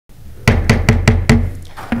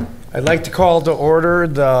I'd like to call to order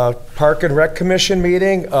the Park and Rec Commission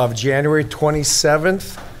meeting of January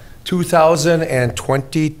 27th,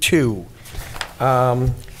 2022.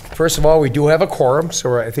 First of all, we do have a quorum,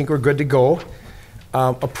 so I think we're good to go.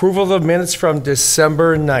 Approval of minutes from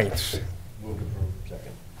December 9th.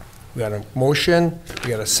 We got a motion,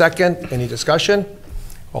 we got a second. Any discussion?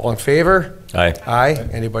 All in favor? Aye. Aye.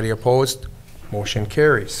 Anybody opposed? Motion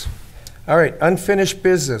carries. All right, unfinished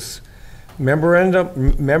business.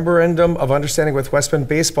 Memorandum of Understanding with West Bend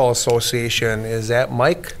Baseball Association. Is that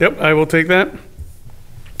Mike? Yep, I will take that.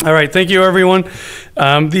 All right, thank you, everyone.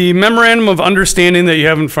 The Memorandum of Understanding that you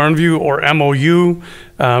have in front of you, or MOU,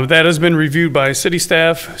 that has been reviewed by city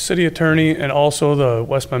staff, city attorney, and also the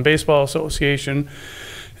West Bend Baseball Association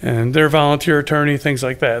and their volunteer attorney, things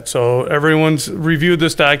like that. So everyone's reviewed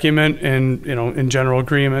this document and, in general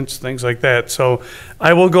agreements, things like that. So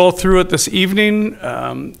I will go through it this evening.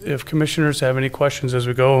 If commissioners have any questions as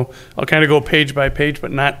we go, I'll kind of go page by page,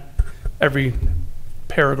 but not every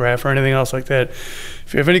paragraph or anything else like that.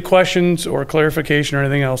 If you have any questions or clarification or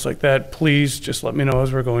anything else like that, please just let me know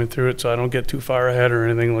as we're going through it so I don't get too far ahead or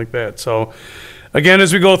anything like that. So again,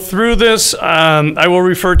 as we go through this, I will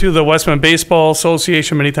refer to the West Bend Baseball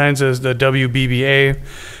Association many times as the WBBA,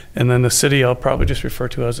 and then the city I'll probably just refer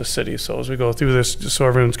to as the city. So as we go through this, just so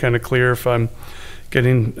everyone's kind of clear if I'm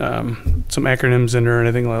getting some acronyms in there or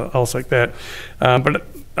anything else like that. But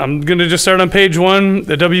I'm going to just start on page 1.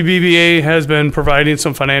 The WBBA has been providing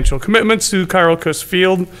some financial commitments to Carl Kuss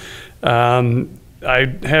Field. I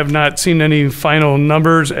have not seen any final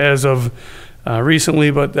numbers as of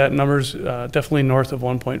recently, but that number's definitely north of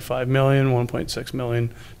 1.5 million, 1.6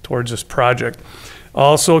 million towards this project.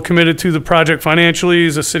 Also committed to the project financially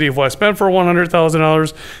is the City of West Bend for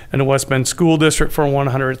 $100,000 and the West Bend School District for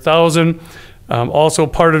 $100,000. Also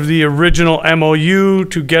part of the original MOU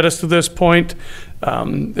to get us to this point.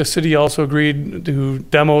 The city also agreed to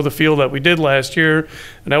demo the field that we did last year,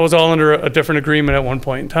 and that was all under a different agreement at one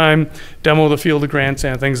point in time. Demo the field, the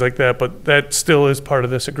grandstand, things like that, but that still is part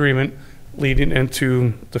of this agreement leading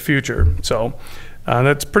into the future. So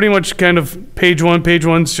that's pretty much kind of page 1. Page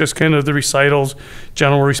 1's just kind of the recitals,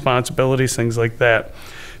 general responsibilities, things like that.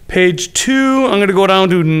 Page 2, I'm going to go down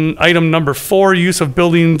to item number 4, use of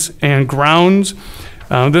buildings and grounds.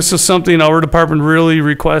 This is something our department really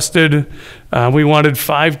requested. We wanted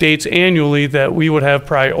 5 dates annually that we would have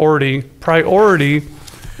priority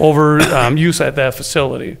over use at that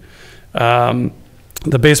facility.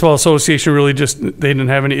 The Baseball Association really they didn't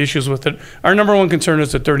have any issues with it. Our number one concern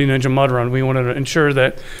is the 30 Ninja Mud Run. We wanted to ensure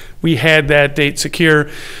that we had that date secure.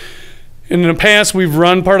 In the past, we've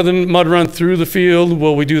run part of the mud run through the field.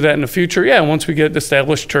 Will we do that in the future? Yeah, once we get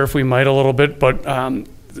established turf, we might a little bit, but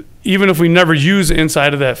even if we never use the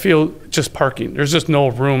inside of that field, just parking. There's just no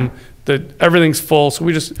room. Everything's full, so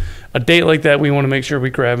a date like that, we want to make sure we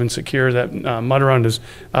grab and secure that. Mud run is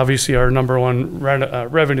obviously our number one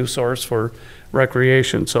revenue source for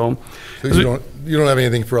recreation. So you don't have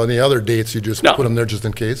anything for any other dates, you just put them there just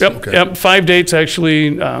in case? Yep, okay. Yep, 5 dates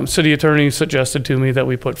actually. City attorney suggested to me that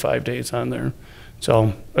we put 5 dates on there.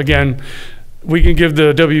 So again, we can give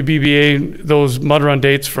the WBBA those mud run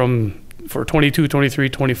dates for 22, 23,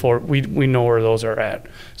 24. We know where those are at.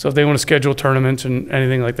 So if they want to schedule tournaments and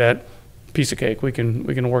anything like that, piece of cake, we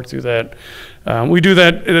can work through that. We do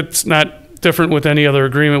that. It's not different with any other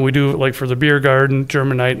agreement. We do it like for the beer garden,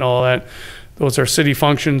 German night, and all that. Those are city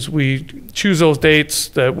functions. We choose those dates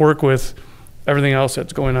that work with everything else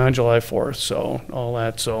that's going on July 4th, so all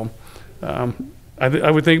that. So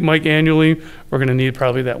I would think, Mike, annually, we're going to need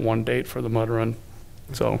probably that 1 date for the mud run.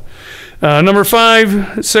 So number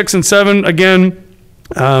 5, 6, and 7, again,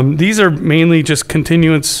 these are mainly just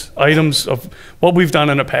continuance items of what we've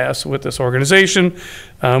done in the past with this organization.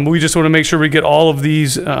 We just want to make sure we get all of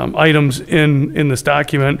these items in this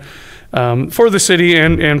document. For the city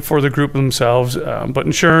and for the group themselves, but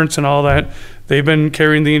insurance and all that, they've been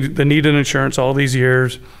carrying the needed insurance all these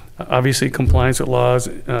years. Obviously, compliance with laws,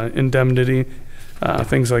 indemnity,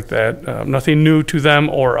 things like that. Nothing new to them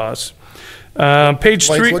or us. Page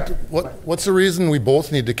Mike, 3. What's the reason we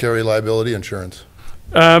both need to carry liability insurance?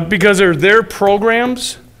 Because they're their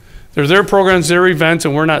programs, their events,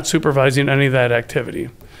 and we're not supervising any of that activity.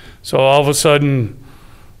 So all of a sudden,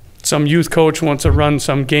 some youth coach wants to run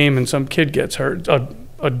some game and some kid gets hurt,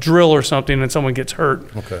 a drill or something, and someone gets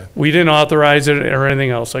hurt. Okay. We didn't authorize it or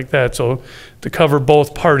anything else like that. So to cover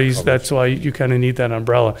both parties, that's why you kind of need that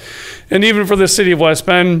umbrella. And even for the city of West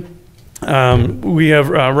Bend, we have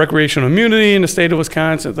recreational immunity in the state of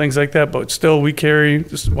Wisconsin, things like that, but still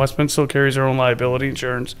West Bend still carries their own liability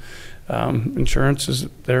insurance. Insurance is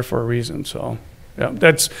there for a reason, so. Yeah,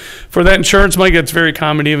 that's, for that insurance, Mike, it's very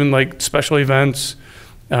common, even like special events.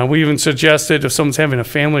 We even suggested if someone's having a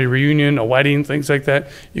family reunion, a wedding, things like that,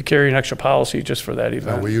 you carry an extra policy just for that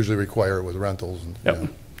event. We usually require it with rentals. And, Yep, yeah.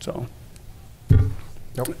 so.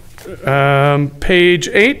 Nope. Page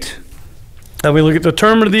 8, we look at the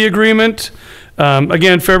term of the agreement.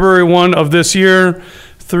 Again, February 1 of this year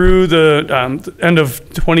through the end of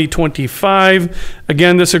 2025.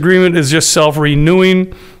 Again, this agreement is just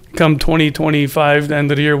self-renewing. Come 2025, the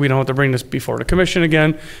end of the year, we don't have to bring this before the commission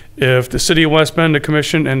again. If the city of West Bend, the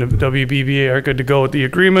commission, and the WBBA are good to go with the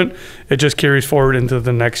agreement, it just carries forward into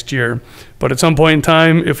the next year. But at some point in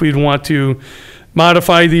time, if we'd want to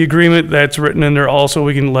modify the agreement, that's written in there also.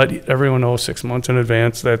 We can let everyone know 6 months in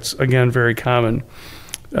advance. That's, again, very common.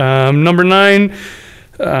 Number 9,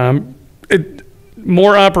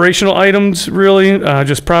 more operational items, really,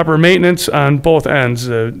 just proper maintenance on both ends.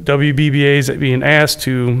 WBBA is being asked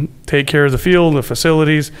to take care of the field, the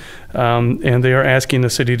facilities, and they are asking the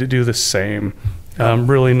city to do the same.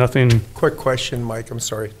 Really nothing. Quick question, Mike, I'm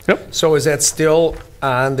sorry. Yep. So is that still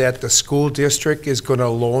on that the school district is going to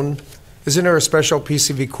loan? Isn't there a special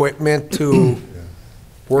piece of equipment to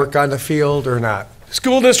work on the field or not?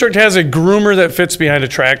 School district has a groomer that fits behind a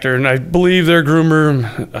tractor, and I believe their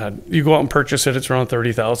groomer, you go out and purchase it, it's around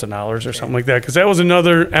 $30,000 or something like that, because that was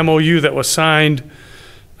another MOU that was signed,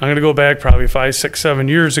 I'm going to go back probably 5, 6, 7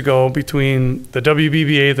 years ago between the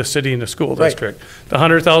WBBA, the city, and the school Right. district. The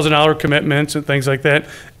 $100,000 commitments and things like that,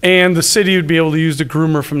 and the city would be able to use the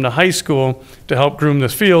groomer from the high school to help groom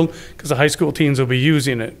this field, because the high school teens will be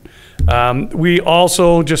using it. We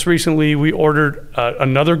also, just recently, we ordered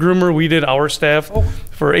another groomer. We did our staff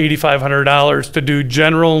for $8,500 to do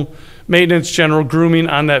general maintenance, general grooming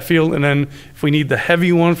on that field. And then if we need the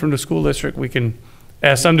heavy one from the school district, we can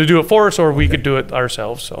ask them to do it for us, or we could do it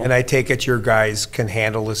ourselves, so. And I take it your guys can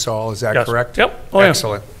handle this all, is that Yes. correct? Yep. Oh, yeah.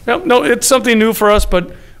 Excellent. Yep, no, it's something new for us,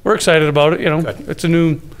 but we're excited about it, you know. Good. It's a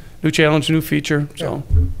new challenge, new feature, so.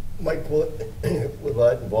 Mike, will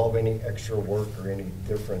that involve any extra work or any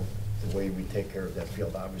different, the way we take care of that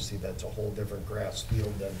field? Obviously, that's a whole different grass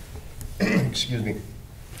field than, excuse me,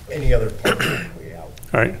 any other park we have.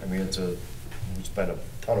 All right. I mean, we spend a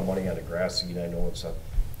ton of money on the grass seed. I know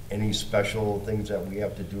any special things that we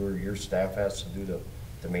have to do or your staff has to do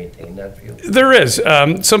to maintain that field? There is.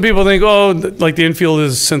 Some people think, oh, like the infield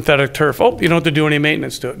is synthetic turf. Oh, you don't have to do any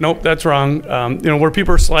maintenance to it. Nope, that's wrong. Where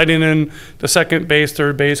people are sliding in the second base,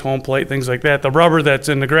 third base, home plate, things like that, the rubber that's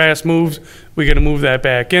in the grass moves. We got to move that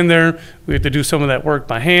back in there. We have to do some of that work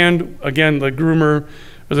by hand. Again, the groomer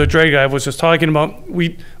or the drag guy I was just talking about,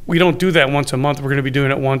 we don't do that once a month. We're going to be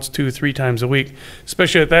doing it once, 2, 3 times a week,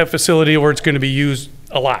 especially at that facility where it's going to be used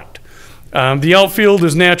a lot. The outfield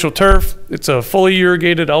is natural turf. It's a fully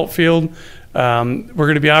irrigated outfield. We're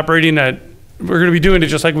going to be doing it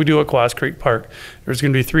just like we do at Quas Creek Park. There's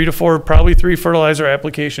going to be 3 to 4, probably 3 fertilizer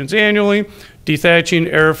applications annually, dethatching,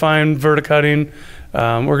 aerifying, verticutting.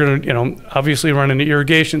 We're going to, obviously run an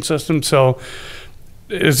irrigation system. So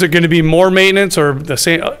is it going to be more maintenance or the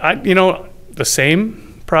same? The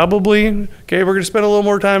same probably. Okay, we're going to spend a little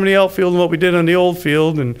more time in the outfield than what we did on the old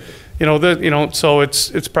field, and so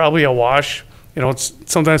it's probably a wash.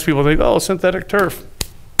 Sometimes people think, oh, synthetic turf.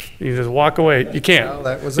 You just walk away. You can't. Well,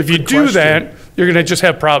 that was a If you good do question. that, you're going to just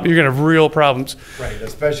have problems. You're going to have real problems. Right,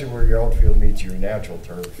 especially where your outfield meets your natural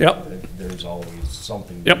turf. Yep. There's always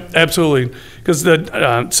something. Yep, absolutely. Because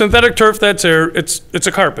the synthetic turf that's there, it's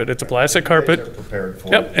a carpet. It's a plastic carpet. They're prepared for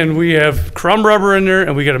Yep, it. and we have crumb rubber in there,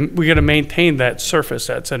 and we gotta maintain that surface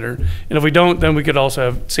that's in there. And if we don't, then we could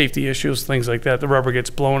also have safety issues, things like that. The rubber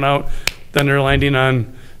gets blown out, then they're landing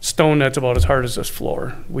on stone that's about as hard as this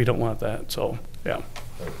floor. We don't want that, so, yeah.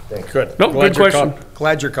 Thank you. Good. No, good question.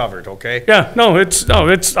 Glad you're covered, okay? Yeah,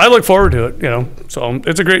 I look forward to it, so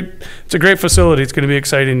it's a great facility. It's gonna be an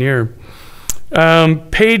exciting year.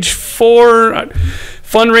 Page 4,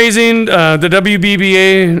 fundraising, the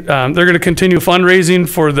WBBA, they're going to continue fundraising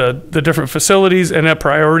for the different facilities, and that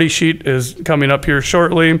priority sheet is coming up here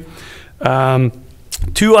shortly.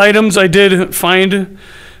 2 items I did find,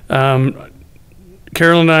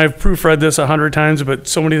 Carol and I have proofread this 100 times, but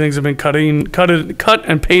so many things have been cut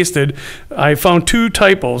and pasted. I found 2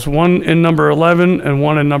 typos, one in number 11 and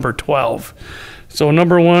one in number 12. So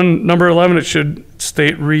number 11, it should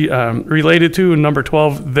state related to, and number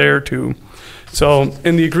 12, thereto. So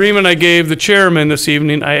in the agreement I gave the chairman this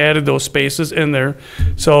evening, I added those spaces in there.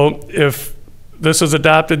 So if this is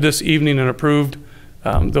adopted this evening and approved,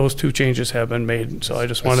 those 2 changes have been made. So I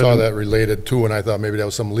just I wanted saw to. that related too, and I thought maybe that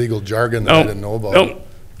was some legal jargon that I didn't know about.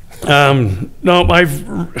 No,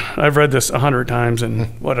 I've read this 100 times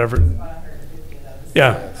and whatever.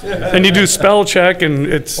 Yeah, and you do spell check, and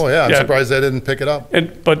it's. Oh, yeah, I'm surprised they didn't pick it up.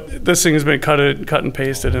 But this thing has been cut and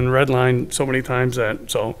pasted and redlined so many times that,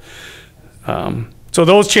 so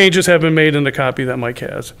those changes have been made in the copy that Mike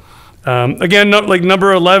has. Again, like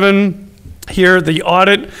number 11 here, the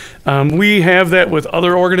audit, we have that with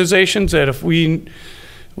other organizations that if we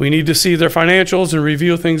need to see their financials and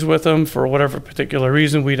review things with them for whatever particular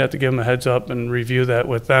reason, we'd have to give them a heads up and review that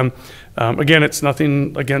with them. Again, it's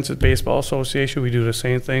nothing against the Baseball Association. We do the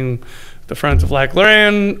same thing, the Friends of Lac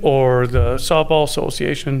Loran or the Softball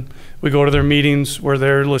Association. We go to their meetings where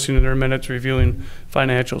they're listening to their minutes, reviewing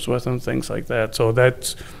financials with them, things like that. So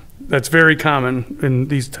that's very common in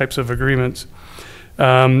these types of agreements.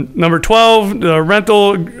 Number 12, the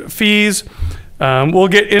rental fees. We'll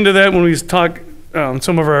get into that when we talk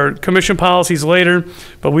some of our commission policies later,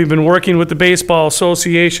 but we've been working with the Baseball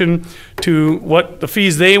Association to what the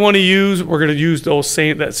fees they want to use. We're going to use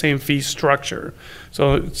that same fee structure.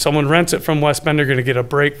 So if someone rents it from West Bend, they're going to get a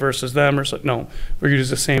break versus them, or so. No, we're going to use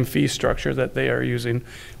the same fee structure that they are using,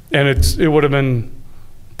 and it would have been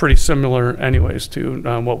pretty similar anyways to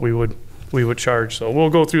what we would charge. So we'll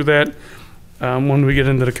go through that when we get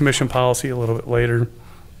into the commission policy a little bit later.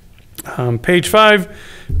 Page 5,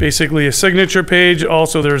 basically a signature page.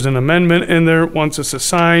 Also, there's an amendment in there once it's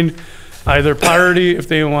assigned, either priority if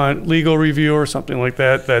they want legal review or something like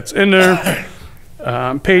that, that's in there.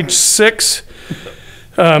 Page 6,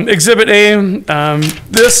 Exhibit A,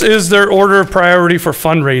 this is their order of priority for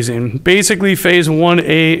fundraising. Basically, Phase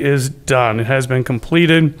 1A is done. It has been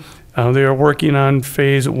completed. They are working on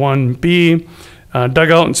Phase 1B.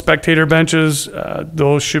 Dugout and spectator benches,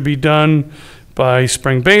 those should be done by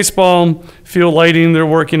spring baseball. Field lighting, they're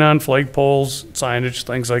working on flag poles, signage,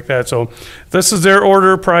 things like that. So this is their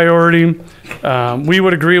order of priority. We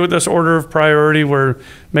would agree with this order of priority where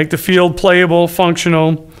make the field playable,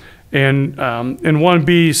 functional, and in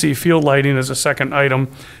 1B, you see field lighting as a second item.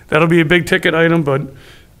 That'll be a big ticket item, but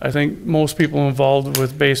I think most people involved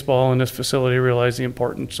with baseball in this facility realize the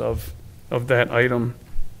importance of that item.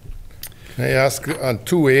 Can I ask, on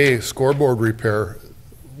 2A, scoreboard repair,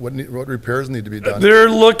 what repairs need to be done? They're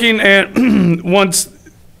looking at, once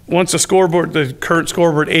the current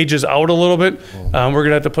scoreboard ages out a little bit, we're going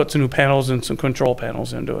to have to put some new panels and some control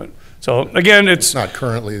panels into it. So again, it's not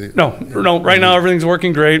currently. No, right now everything's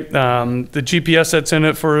working great. The GPS that's in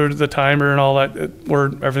it for the timer and all that,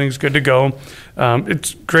 everything's good to go.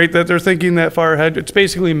 It's great that they're thinking that far ahead. It's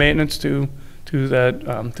basically maintenance to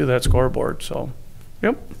that scoreboard. So,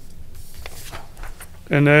 yep.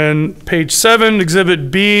 And then page 7,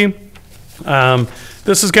 Exhibit B.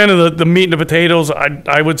 This is kind of the meat and the potatoes,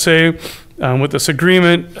 I would say, with this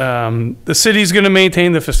agreement. The city's going to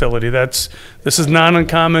maintain the facility. This is not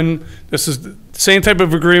uncommon. This is the same type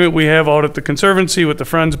of agreement we have out at the Conservancy with the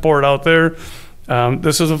Friends Board out there.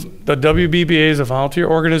 The WBBA is a volunteer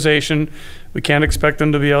organization. We can't expect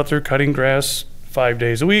them to be out there cutting grass 5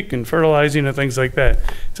 days a week and fertilizing and things like that.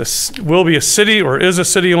 Will be a city or is a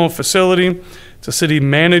city-owned facility. It's a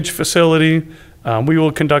city-managed facility. We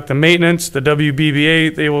will conduct the maintenance. The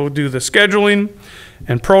WBBA, they will do the scheduling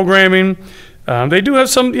and programming. They do have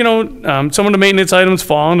some, some of the maintenance items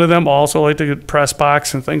fall into them also, like the press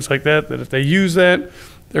box and things like that, that if they use that,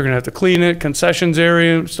 they're going to have to clean it. Concessions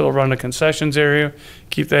area, still run the concessions area,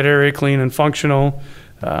 keep that area clean and functional.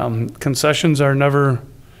 Concessions are never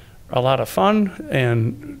a lot of fun,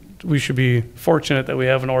 and we should be fortunate that we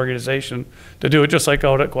have an organization to do it, just like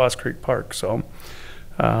out at Gwas Creek Park. So,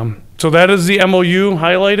 so that is the MOU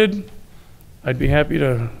highlighted. I'd be happy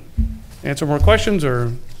to answer more questions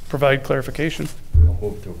or provide clarification. I'll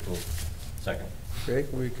move to approve. Second. Okay,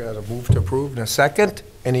 we got a move to approve and a second.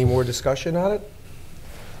 Any more discussion on it?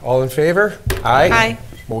 All in favor? Aye. Aye.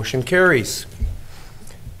 Motion carries.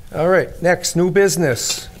 All right, next, new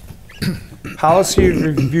business. Policy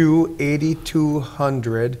Review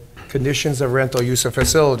 8200, Conditions of Rental Use of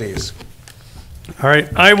Facilities. All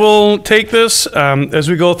right, I will take this as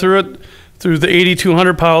we go through it, through the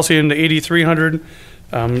 8200 policy and the 8300.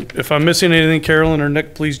 If I'm missing anything, Carolyn or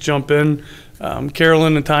Nick, please jump in.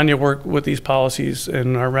 Carolyn and Tanya work with these policies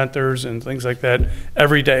and our renters and things like that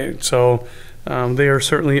every day. So they are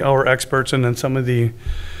certainly our experts, and then some of the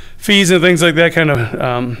fees and things like that kind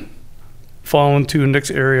of fall into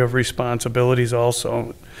Nick's area of responsibilities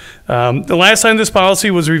also. The last time this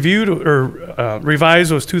policy was reviewed or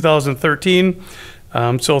revised was 2013.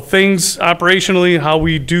 So things operationally, how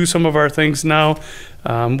we do some of our things now,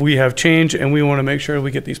 we have changed, and we want to make sure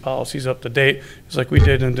we get these policies up to date. It's like we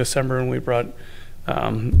did in December when we brought,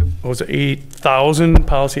 what was it, 8,000,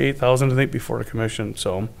 policy 8,000, I think, before the commission.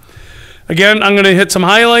 So again, I'm going to hit some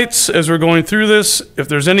highlights as we're going through this. If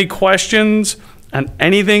there's any questions, on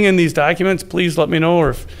anything in these documents, please let me know, or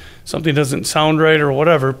if something doesn't sound right or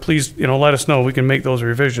whatever, please, let us know. We can make those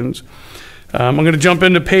revisions. I'm going to jump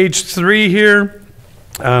into page 3 here.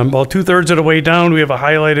 About 2/3 of the way down, we have a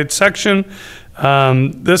highlighted section.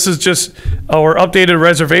 This is just our updated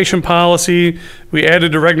reservation policy. We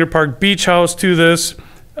added the Regner Park Beach House to this,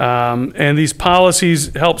 and these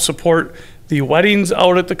policies help support the weddings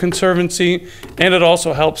out at the Conservancy, and it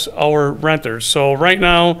also helps our renters. So right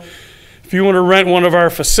now, if you want to rent one of our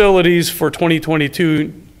facilities for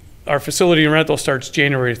 2022, our facility rental starts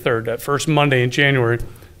January 3rd, that first Monday in January.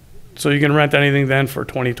 So you can rent anything then for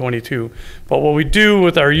 2022. But what we do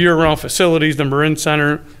with our year-round facilities, the Marin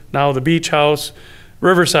Center, now the Beach House,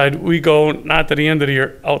 Riverside, we go not to the end of the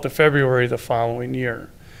year, out to February the following year.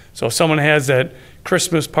 So if someone has that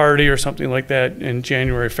Christmas party or something like that in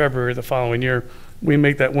January, February the following year, we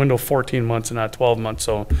make that window 14 months and not 12 months.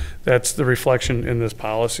 So that's the reflection in this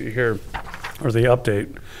policy here, or the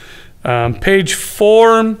update. Page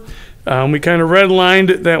 4. We kind of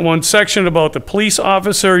redlined that one section about the police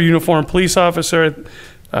officer, uniformed police officer.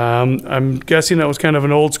 I'm guessing that was kind of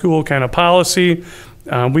an old school kind of policy.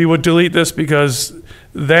 We would delete this because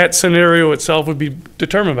that scenario itself would be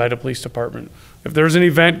determined by the police department. If there's an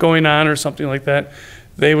event going on or something like that,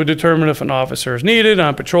 they would determine if an officer is needed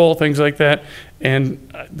on patrol, things like that,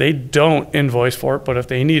 and they don't invoice for it, but if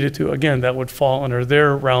they needed to, again, that would fall under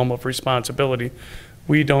their realm of responsibility.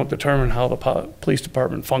 We don't determine how the police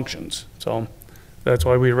department functions. So that's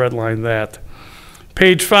why we redlined that.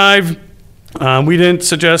 Page 5, we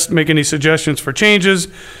didn't make any suggestions for changes,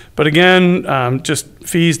 but again, just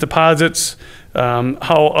fees, deposits,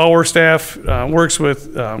 how our staff works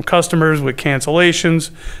with customers with cancellations,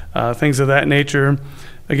 things of that nature.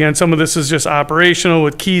 Again, some of this is just operational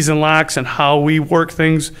with keys and locks and how we work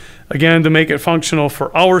things, again, to make it functional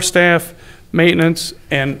for our staff, maintenance,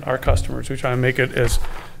 and our customers. We try and make it as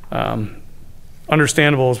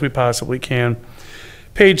understandable as we possibly can.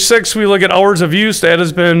 Page 6, we look at hours of use. That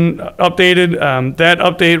has been updated. That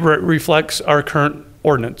update reflects our current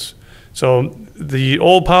ordinance. So the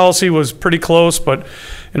old policy was pretty close, but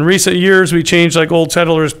in recent years, we changed like Old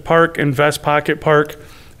Settlers Park and Vest Pocket Park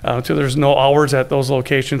to there's no hours at those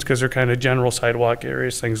locations because they're kind of general sidewalk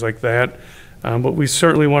areas, things like that. But we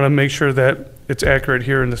certainly want to make sure that it's accurate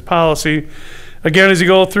here in this policy. Again, as you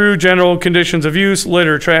go through general conditions of use,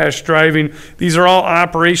 litter, trash, driving, these are all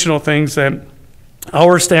operational things that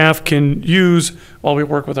our staff can use while we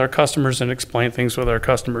work with our customers and explain things with our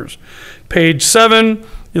customers. Page 7,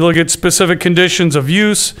 you look at specific conditions of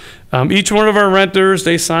use. Each one of our renters,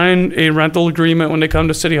 they sign a rental agreement when they come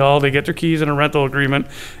to City Hall. They get their keys and a rental agreement,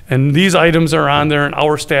 and these items are on there, and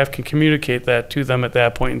our staff can communicate that to them at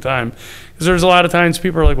that point in time. Because there's a lot of times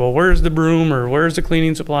people are like, well, where's the broom, or where's the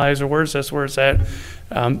cleaning supplies, or where's this, where's that?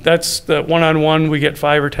 That's the one-on-one. We get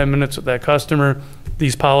 5 or 10 minutes with that customer.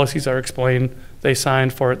 These policies are explained. They sign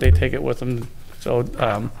for it. They take it with them. So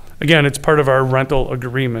again, it's part of our rental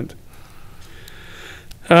agreement.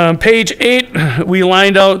 Page 8, we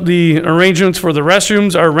lined out the arrangements for the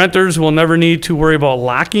restrooms. Our renters will never need to worry about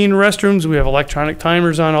locking restrooms. We have electronic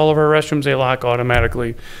timers on all of our restrooms. They lock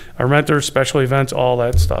automatically. Our renters, special events, all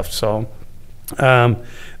that stuff. So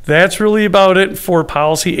that's really about it for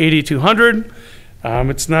policy 8200.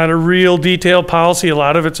 It's not a real detailed policy. A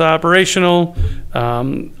lot of it's operational.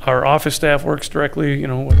 Our office staff works directly,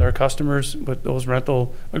 with our customers with those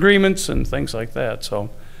rental agreements and things like that.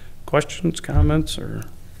 So questions, comments, or?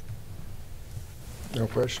 No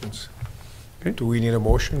questions. Okay. Do we need a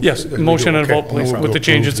motion? Yes, motion and a vote, please, with the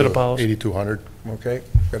changes to the policy. 8200. Okay,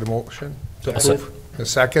 got a motion to approve? A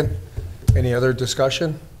second? Any other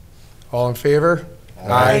discussion? All in favor?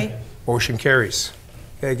 Aye. Motion carries.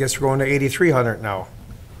 Okay, I guess we're going to 8300 now.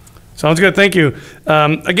 Sounds good, thank you.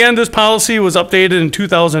 Again, this policy was updated in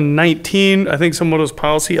 2019. I think some of those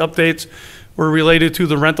policy updates were related to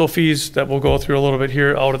the rental fees that we'll go through a little bit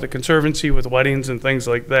here out of the Conservancy with weddings and things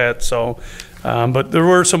like that. So, but there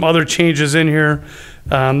were some other changes in here.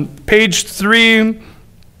 Page 3,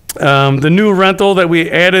 the new rental that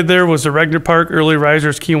we added there was the Regner Park Early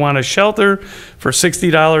Risers Kiwanis Shelter for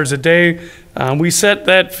 $60 a day. We set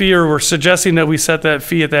that fee, or we're suggesting that we set that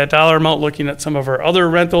fee at that dollar amount, looking at some of our other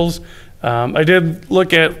rentals. I did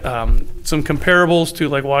look at some comparables to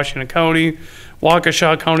like Washington County,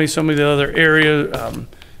 Waukesha County, some of the other area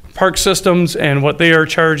park systems and what they are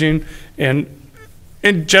charging. And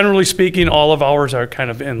generally speaking, all of ours are kind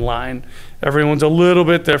of in line. Everyone's a little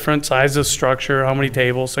bit different, size of structure, how many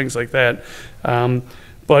tables, things like that.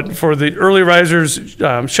 But for the Early Risers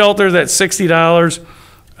shelter, that's $60.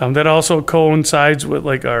 That also coincides with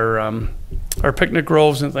like our picnic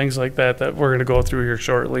groves and things like that that we're going to go through here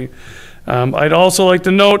shortly. I'd also like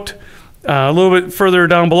to note a little bit further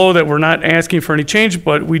down below that we're not asking for any change,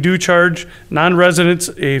 but we do charge non-residents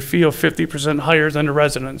a fee of 50% higher than the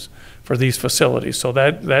residents for these facilities. So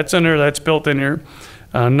that's in there, that's built in here.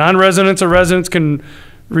 Non-residents or residents can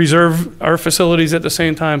reserve our facilities at the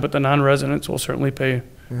same time, but the non-residents will certainly pay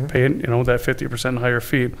that 50% higher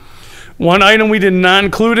fee. One item we did not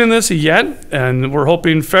include in this yet, and we're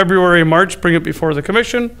hoping February, March, bring it before the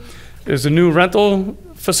commission, is a new rental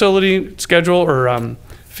facility schedule or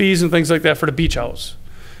fees and things like that for the beach house.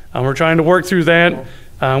 We're trying to work through that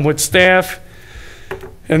with staff.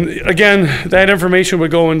 And again, that information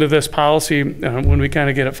would go into this policy when we kind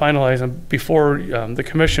of get it finalized before the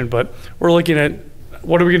commission. But we're looking at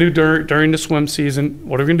what are we going to do during the swim season?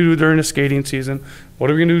 What are we going to do during the skating season? What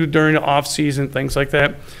are we going to do during the off season? Things like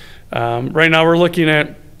that. Right now we're looking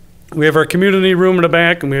at, we have our community room in the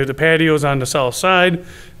back and we have the patios on the south side.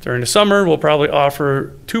 During the summer, we'll probably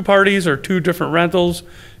offer 2 parties or 2 different rentals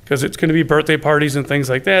because it's going to be birthday parties and things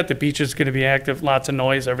like that. The beach is going to be active, lots of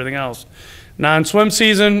noise, everything else. Non-swim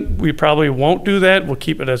season, we probably won't do that. We'll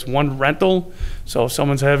keep it as 1 rental. So if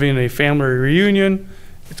someone's having a family reunion,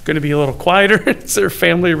 it's going to be a little quieter. It's their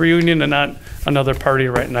family reunion and not another party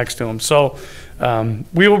right next to them. So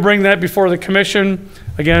we will bring that before the commission.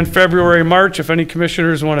 Again, February, March. If any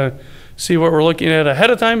commissioners want to see what we're looking at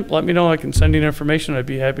ahead of time, let me know. I can send you information. I'd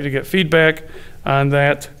be happy to get feedback on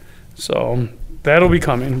that. So that'll be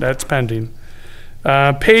coming. That's pending.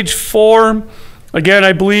 Page 4. Again,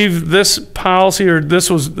 I believe this policy, or this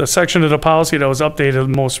was the section of the policy that was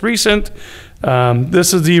updated most recent.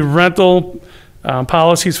 This is the rental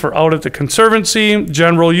policies for out at the Conservancy,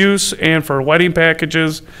 general use, and for wedding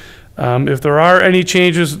packages. If there are any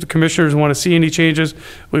changes, if the commissioners want to see any changes,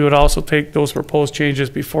 we would also take those proposed changes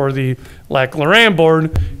before the Lac La Rand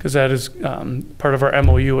board, because that is part of our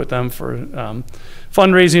MOU with them for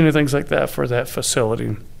fundraising and things like that for that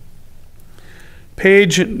facility.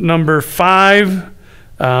 Page number 5.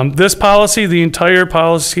 This policy, the entire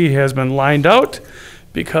policy has been lined out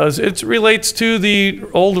because it relates to the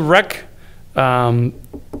old rec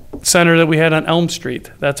center that we had on Elm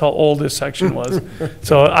Street. That's how old this section was.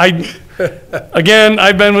 So again,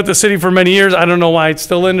 I've been with the city for many years. I don't know why it's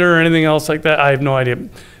still in there or anything else like that. I have no idea.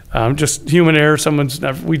 Just human error.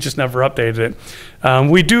 We just never updated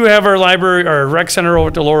it. We do have our library, our rec center over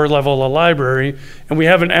at the lower level of the library, and we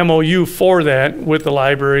have an MOU for that with the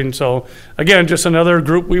library. And so again, just another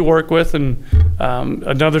group we work with and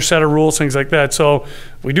another set of rules, things like that. So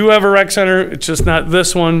we do have a rec center. It's just not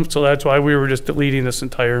this one. So that's why we were just deleting this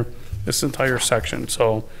entire section.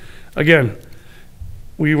 So again,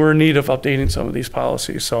 we were in need of updating some of these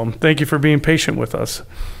policies. So thank you for being patient with us.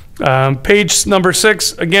 Page number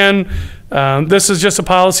 6, again, this is just a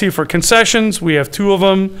policy for concessions. We have 2 of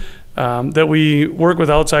them that we work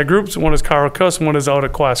with outside groups. One is Carl Cuss, one is out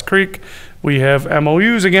at Quas Creek. We have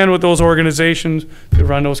MOUs again with those organizations to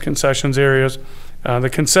run those concessions areas. The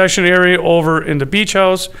concession area over in the beach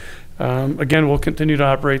house, again, we'll continue to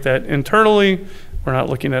operate that internally. We're not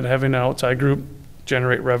looking at having an outside group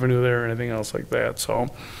generate revenue there or anything else like that. So,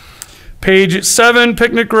 page 7,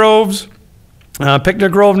 picnic groves.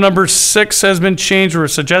 Picnic Grove number 6 has been changed. We're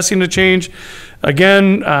suggesting a change.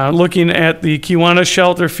 Again, looking at the Kiwanis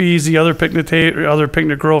shelter fees, the other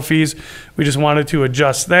picnic grove fees, we just wanted to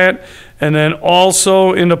adjust that. And then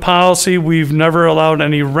also in the policy, we've never allowed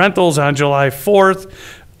any rentals on July 4th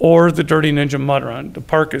or the Dirty Ninja Mud Run. The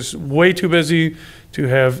park is way too busy to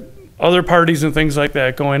have other parties and things like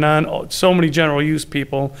that going on. So many general use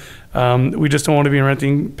people. We just don't want to be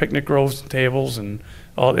renting picnic groves and tables and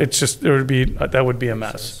it's just, that would be a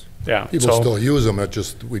mess. Yeah. People still use them,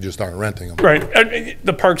 we just aren't renting them. Right.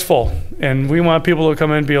 The park's full, and we want people to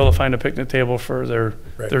come in and be able to find a picnic table for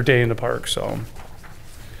their day in the park. So,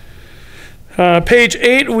 page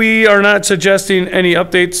 8, we are not suggesting any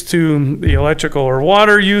updates to the electrical or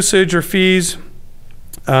water usage or fees.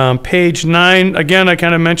 Page 9, again, I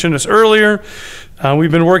kind of mentioned this earlier.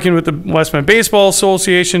 We've been working with the Westman Baseball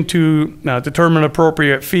Association to determine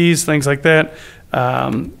appropriate fees, things like that.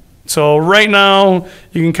 So right now,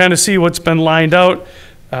 you can kind of see what's been lined out.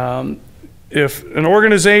 If an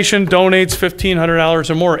organization donates $1,500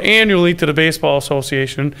 or more annually to the Baseball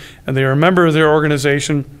Association, and they are a member of their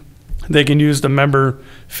organization, they can use the member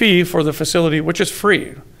fee for the facility, which is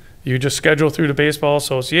free. You just schedule through the Baseball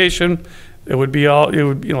Association. It would be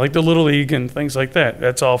like the Little League and things like that.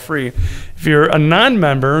 That's all free. If you're a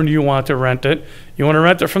non-member and you want to rent it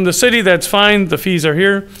from the city, that's fine. The fees are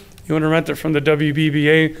here. You want to rent it from the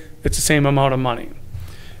WBBA, it's the same amount of money.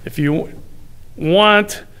 If you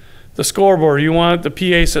want the scoreboard, you want the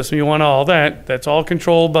PA system, you want all that, that's all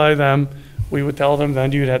controlled by them. we would tell them,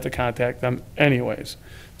 then you'd have to contact them anyways.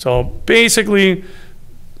 So basically,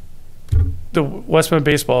 the Westman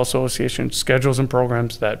Baseball Association schedules and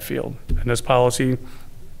programs that field, and this policy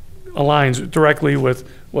aligns directly with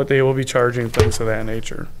what they will be charging, things of that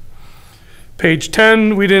nature. Page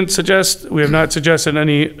 10, we have not suggested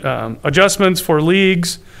any adjustments for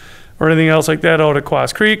leagues or anything else like that out at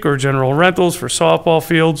Quas Creek or general rentals for softball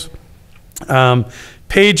fields.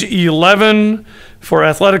 Page 11, for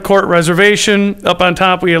athletic court reservation, up on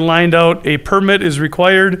top we had lined out a permit is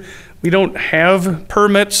required. We don't have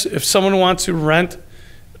permits. If someone wants to rent,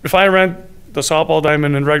 if I rent the softball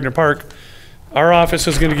diamond in Regner Park, our office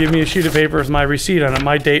is going to give me a sheet of paper with my receipt on it,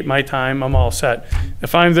 my date, my time, I'm all set.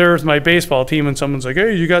 If I'm there with my baseball team and someone's like,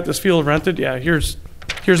 hey, you got this field rented? Yeah, here's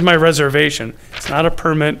my reservation. It's not a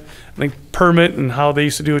permit. I think permit and how they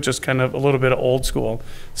used to do it just kind of a little bit of old school.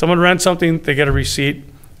 Someone rents something, they get a receipt.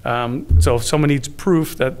 So if someone needs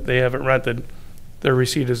proof that they haven't rented, their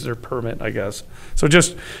receipt is their permit, I guess. So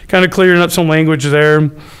just kind of clearing up some language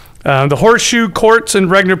there. The horseshoe courts in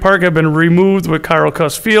Regner Park have been removed with Carl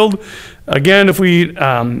Cuss Field. Again, if we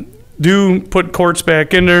do put courts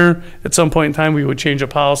back in there, at some point in time, we would change a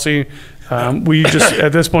policy. We just,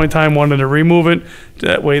 at this point in time, wanted to remove it.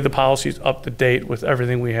 That way the policy's up to date with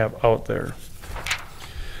everything we have out there.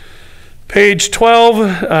 Page 12,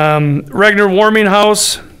 Regner Warming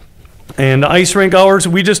House and the ice rink hours.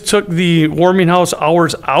 We just took the warming house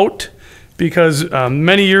hours out because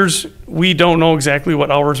many years we don't know exactly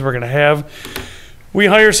what hours we're going to have. We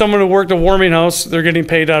hire someone to work the warming house, they're getting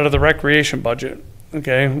paid out of the recreation budget.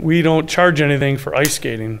 Okay, we don't charge anything for ice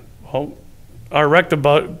skating. Well, our rec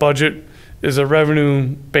budget is a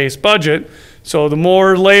revenue-based budget, so the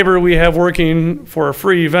more labor we have working for a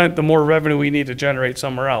free event, the more revenue we need to generate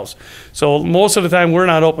somewhere else. So most of the time, we're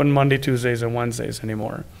not open Monday, Tuesdays, and Wednesdays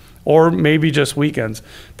anymore, or maybe just weekends.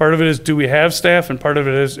 Part of it is, do we have staff, and part of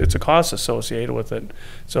it is it's a cost associated with it.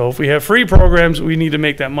 So if we have free programs, we need to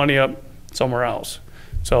make that money up somewhere else.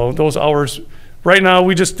 So those hours, right now,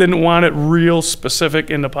 we just didn't want it real specific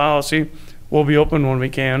in the policy. We'll be open when we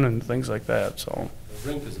can and things like that, so. The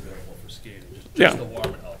rink is available for skating, just Yeah. the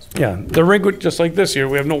warming house. Yeah, the rink, would just like this year,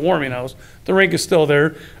 we have no warming house. The rink is still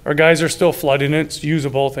there. Our guys are still flooding it. It's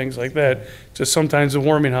usable, things like that. Just sometimes the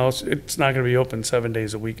warming house, it's not gonna be open 7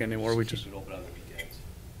 days a week anymore. We just, Keep it open on the weekends.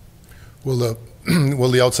 Will the, will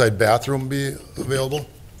the outside bathroom be available?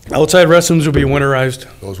 outside restrooms will be winterized.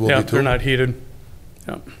 Those will Yeah, be too? they're not heated.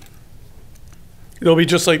 Yeah. They'll be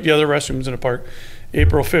just like the other restrooms in the park,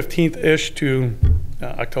 April 15th-ish to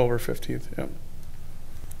October 15th, yeah.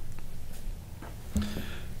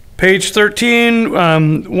 Page 13,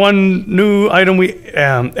 one new item we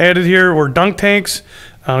added here were dunk tanks.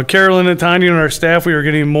 Carolyn and Tanya and our staff, we are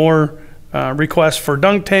getting more requests for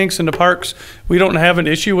dunk tanks in the parks. We don't have an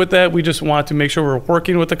issue with that. We just want to make sure we're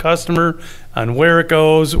working with the customer on where it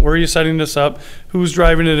goes, where you're setting this up, who's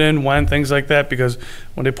driving it in, when, things like that. Because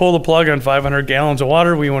when they pull the plug on 500 gallons of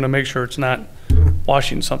water, we want to make sure it's not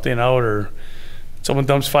washing something out, or someone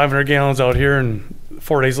dumps 500 gallons out here and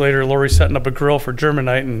 4 days later, Lori's setting up a grill for German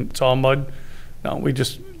night and it's all mud. No, we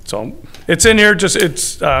just, so it's in here, just,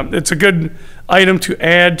 it's a good item to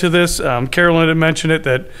add to this. Carolyn had mentioned it,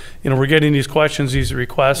 that, you know, we're getting these questions, these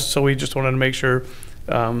requests, so we just wanted to make sure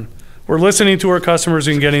we're listening to our customers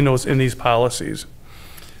and getting those in these policies.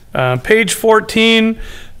 Page 14,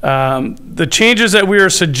 the changes that we are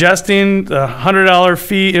suggesting, the $100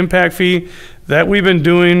 fee, impact fee, that we've been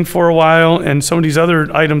doing for a while, and some of these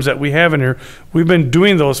other items that we have in here, we've been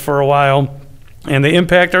doing those for a while, and they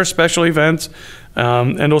impact our special events.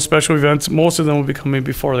 And those special events, most of them will be coming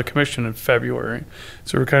before the commission in February.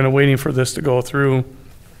 So we're kind of waiting for this to go through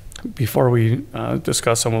before we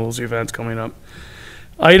discuss some of those events coming up.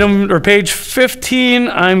 Page 15,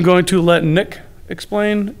 I'm going to let Nick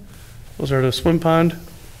explain. Those are the swim pond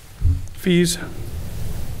fees.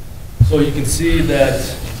 So you can see that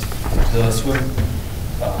the swim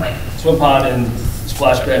pond and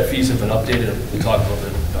splash pad fees have been updated. We talked about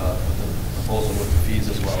the proposal with the fees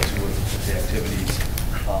as well, too, with the activities.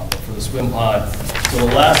 But for the swim pond, so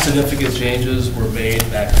the last significant changes were made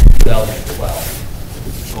back in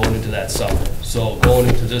 2012, going into that summer. So going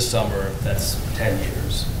into this summer, that's 10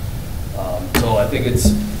 years. So I think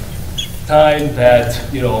it's time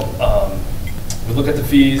that, you know, we look at the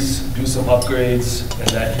fees, do some upgrades, and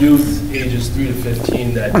that youth ages 3 to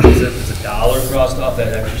 15, that is a dollar crossed off,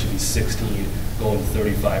 that actually should be 16, going to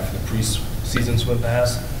 35 for the pre-season swim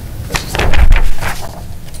pass.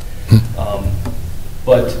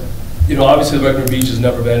 But, you know, obviously the Regner Beach has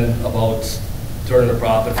never been about turning a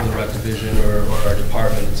profit for the rec division or our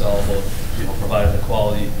department. It's all about, you know, providing the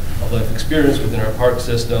quality of life experience within our park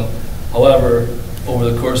system. However, over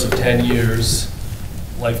the course of 10 years,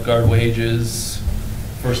 lifeguard wages,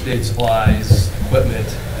 first aid supplies, equipment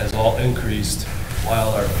has all increased while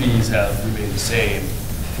our fees have remained the same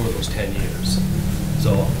for those 10 years.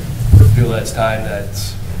 So I feel that it's time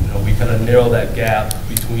that, we kind of narrow that gap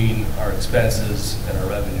between our expenses and our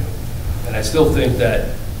revenue. And I still think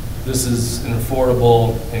that this is an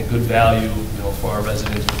affordable and good value, for our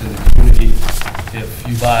residents within the community. If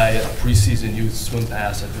you buy a preseason youth swim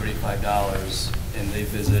pass at $35 and they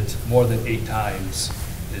visit more than 8 times,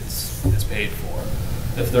 it's paid for.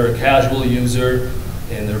 If they're a casual user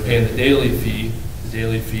and they're paying the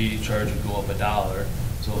daily fee charge would go up $1.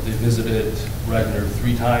 So if they visited Regner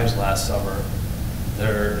 3 times last summer,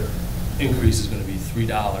 their increase is going to be $3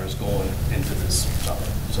 going into this summer.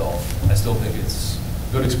 So I still think it's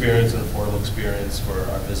a good experience and affordable experience for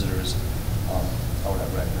our visitors out at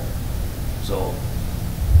Regner. So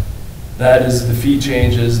that is the fee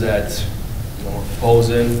changes that we're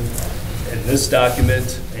proposing in this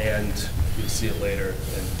document, and you'll see it later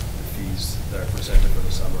in the fees that are presented for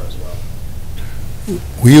the summer as well.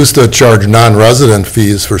 We used to charge non-resident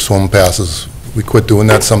fees for swim passes. We quit doing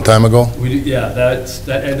that some time ago.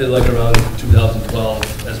 That ended like around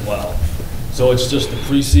 2012 as well. So it's just the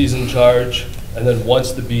preseason charge, and then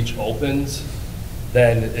once the beach opens,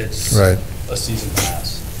 then it's Right. a season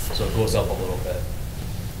pass. So it goes up a little bit.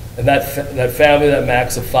 And that family, that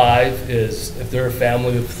max of 5 is, if they're a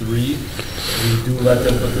family of 3, we do let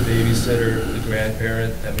them put the babysitter, the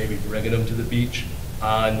grandparent, and maybe bringing them to the beach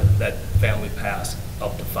on that family pass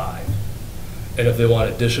up to 5. And if they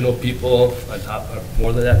want additional people on top of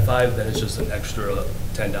more than that 5, then it's just an extra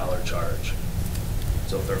 $10 charge.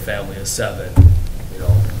 So if their family is 7,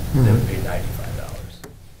 they would pay $95.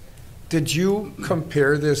 Did you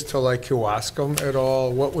compare this to like Kewaskum at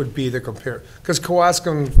all? What would be the compare? Because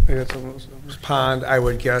Kewaskum Pond, I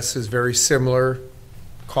would guess, is very similar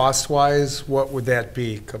cost-wise. What would that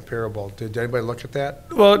be comparable? Did anybody look at that?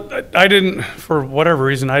 Well, I didn't, for whatever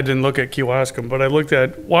reason, I didn't look at Kewaskum, but I looked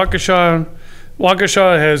at Waukesha.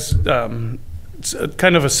 Waukesha has it's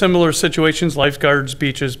kind of a similar situations, lifeguards,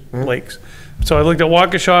 beaches, lakes. So I looked at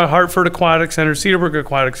Waukesha, Hartford Aquatic Center, Cedarburg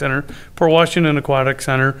Aquatic Center, Port Washington Aquatic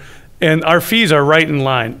Center, and our fees are right in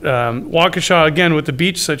line. Waukesha, again, with the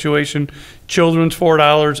beach situation, children's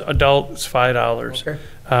 $4, adults $5. Okay.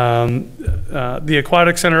 The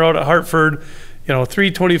Aquatic Center out at Hartford,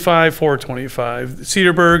 $325, $425.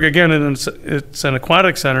 Cedarburg, again, it's an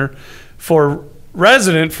aquatic center. For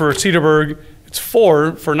resident, for Cedarburg, it's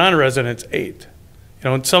 $4. For non-resident, it's $8.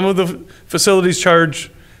 And some of the facilities charge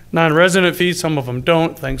non-resident fees, some of them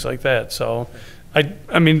don't, things like that. So,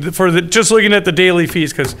 I mean, just looking at the daily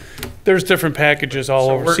fees, because there's different packages all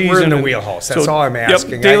over We're season. in the and wheelhouse. That's so, all I'm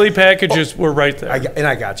asking. Yep, daily packages, we're right there.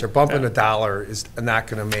 I got you. Bumping $1 is not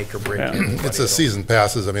going to make or break Yeah. anybody. It's a season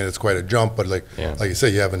passes. I mean, it's quite a jump, but like you say,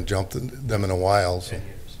 you haven't jumped them in a while. So.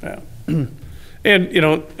 Yeah. And,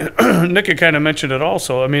 Nick had kind of mentioned it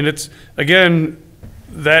also. I mean, it's, again,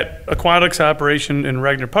 that aquatics operation in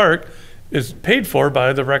Regner Park is paid for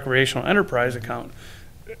by the recreational enterprise account.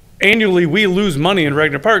 Annually, we lose money in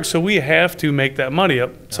Regner Park, so we have to make that money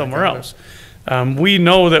up somewhere else. We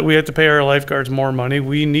know that we have to pay our lifeguards more money.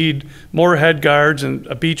 We need more head guards and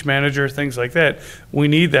a beach manager, things like that. We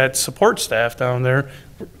need that support staff down there.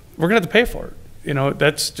 We're going to have to pay for it.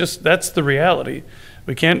 That's the reality.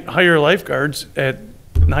 We can't hire lifeguards at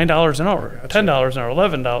 $9 an hour, $10 an hour,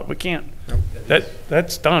 $11. We can't.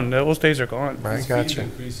 That's done. Those days are gone. I These got fee you.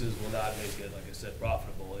 increases will not make it, like I said,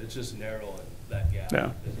 profitable. It's just narrowing that gap.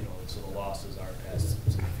 Yeah. So the losses aren't as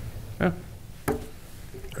significant. Yeah.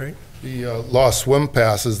 Great. The lost swim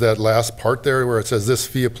passes, that last part there where it says this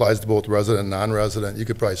fee applies to both resident and non-resident, you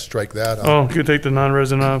could probably strike that out. Oh, you could take the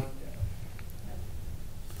non-resident off.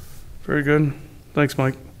 Very good. Thanks,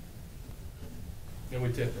 Mike. And we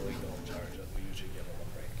typically don't charge them. We usually give them a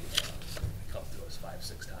break. They come to us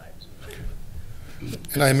 5-6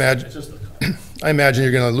 times. And I It's just a imagine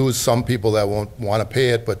you're going to lose some people that won't want to pay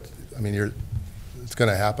it, but I mean, it's going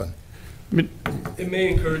to happen. It may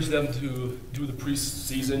encourage them to do the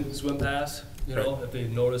preseason swim pass, if they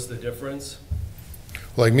notice the difference.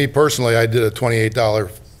 Like me personally, I did a $28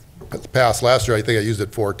 pass last year. I think I used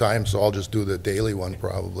it 4 times, so I'll just do the daily one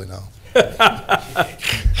probably now.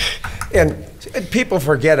 And people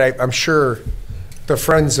forget, I'm sure the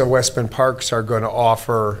Friends of West Bend Parks are going to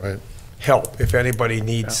offer Right. help if anybody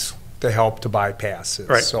needs the help to buy passes.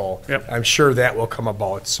 Right. So Yep. I'm sure that will come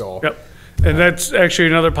about, so. Yep. And that's actually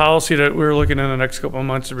another policy that we're looking in the next couple of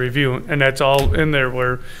months to review, and that's all in there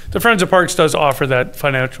where the Friends of Parks does offer that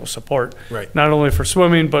financial support. Right. Not only for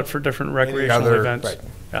swimming, but for different recreational other- events. right.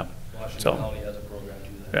 Yeah. Washington So- County has a program to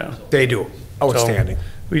do Yeah. They do. Outstanding.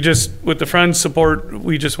 We just, with the Friends support,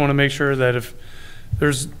 we just want to make sure that if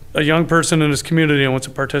there's a young person in this community that wants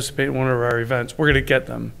to participate in one of our events, we're going to get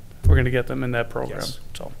them. We're going to get them in that program. Yes.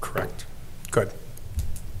 So. Correct. Good.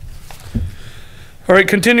 All right,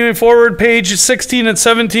 continuing forward, page 16 and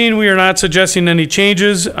 17, we are not suggesting any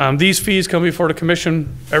changes. These fees come before the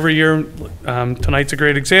commission every year. Tonight's a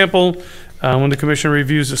great example, when the commission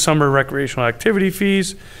reviews the summer recreational activity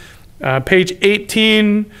fees. Page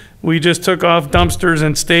 18, we just took off dumpsters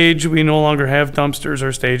and stage. We no longer have dumpsters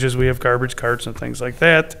or stages. We have garbage carts and things like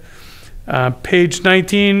that. Page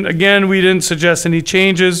 19, again, we didn't suggest any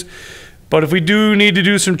changes. But if we do need to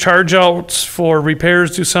do some charge outs for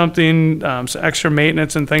repairs to something, some extra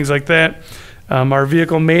maintenance and things like that, our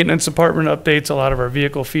vehicle maintenance department updates a lot of our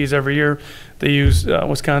vehicle fees every year. They use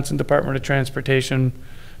Wisconsin Department of Transportation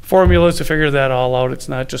formulas to figure that all out. It's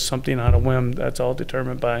not just something on a whim. That's all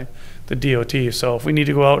determined by the DOT. So if we need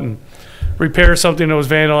to go out and repair something that was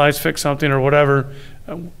vandalized, fix something or whatever,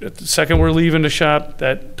 at the second we're leaving the shop,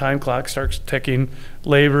 that time clock starts ticking,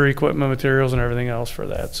 labor, equipment, materials, and everything else for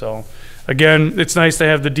that. So again, it's nice to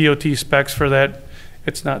have the DOT specs for that.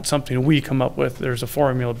 It's not something we come up with. There's a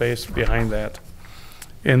formula base behind that.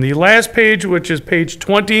 And the last page, which is page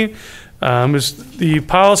 20, is the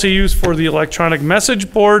policy used for the electronic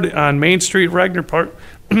message board on Main Street, Regner Park.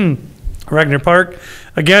 Regner Park.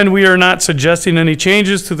 Again, we are not suggesting any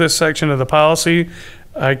changes to this section of the policy.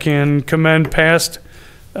 I can commend past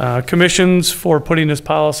commissions for putting this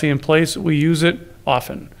policy in place. We use it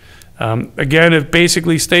often. Again, it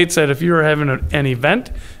basically states that if you're having an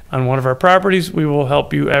event on one of our properties, we will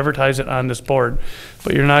help you advertise it on this board.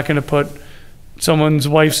 But you're not going to put someone's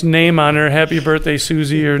wife's name on there, happy birthday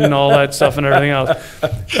Susie, and all that stuff and everything else.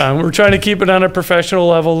 We're trying to keep it on a professional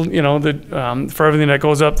level, you know, for everything that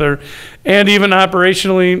goes up there. And even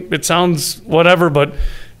operationally, it sounds whatever, but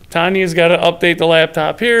Tanya's got to update the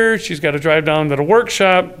laptop here. She's got to drive down to the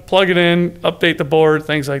workshop, plug it in, update the board,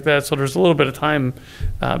 things like that. So there's a little bit of time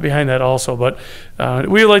behind that also. But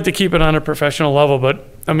we like to keep it on a professional level. But,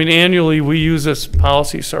 I mean, annually, we use this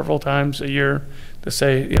policy several times a year to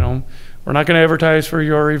say, you know, we're not going to advertise for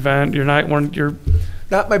your event. You're not,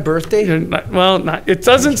 Not my birthday? it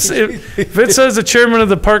doesn't, if it says the chairman of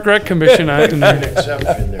the Park Rec Commission, An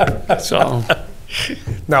exception there. so,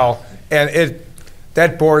 No, and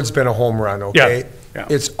that board's been a home run, okay? Yeah.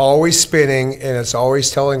 It's always spinning, and it's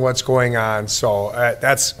always telling what's going on, so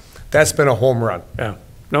that's been a home run. yeah.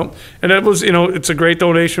 No, and that was, you know, it's a great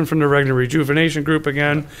donation from the Regner Rejuvenation Group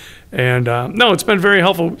again. And, no, it's been very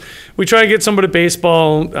helpful. We try to get some of the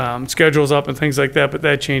baseball schedules up and things like that, but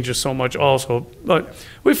that changes so much also. But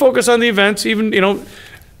we focus on the events, even, you know,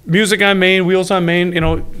 Music on Main, Wheels on Main, you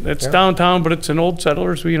know, it's downtown, but it's an Old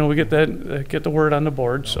Settlers. We, you know, we get the word on the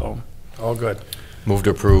board, so. All good. Move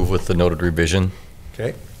to approve with the noted revision.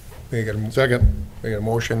 Okay. We got Second. a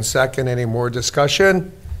motion second. Any more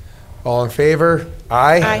discussion? All in favor?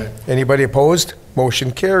 Aye. Aye. Anybody opposed?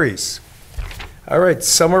 Motion carries. All right,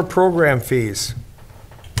 summer program fees.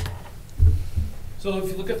 So if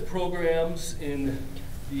you look at the programs in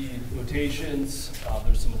the notations,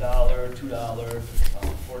 there's some $1, $2,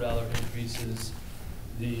 $4 increases.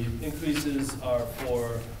 The increases are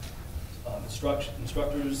for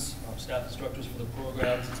instructors, staff instructors for the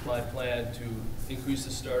programs. It's my plan to increase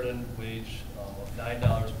the starting wage of $9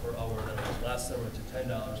 per hour that was last summer to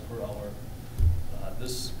 $10 per hour.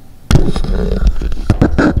 This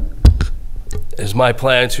is my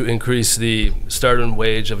plan to increase the starting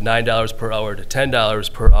wage of $9 per hour to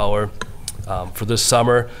 $10 per hour for this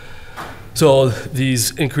summer. So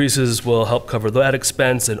these increases will help cover that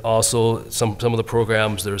expense, and also some of the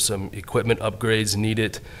programs, there's some equipment upgrades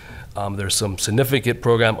needed. There's some significant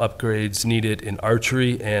program upgrades needed in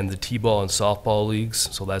archery and the T-ball and softball leagues.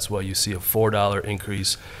 So that's why you see a $4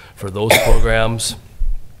 increase for those programs.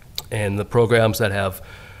 And the programs that have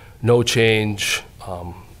no change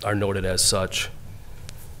are noted as such.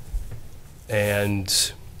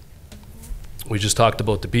 And we just talked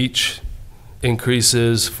about the beach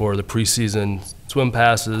increases for the preseason swim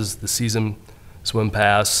passes, the season swim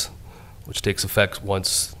pass, which takes effect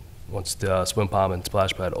once the swim pond and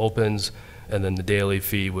splash pad opens, and then the daily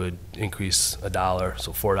fee would increase $1,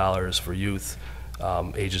 so $4 for youth,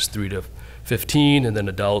 ages 3 to 15, and then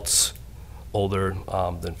adults older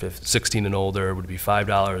than 16 and older would be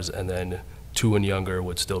 $5, and then 2 and younger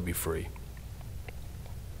would still be free.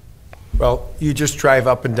 Well, you just drive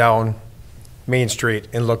up and down Main Street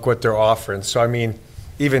and look what they're offering. So, I mean,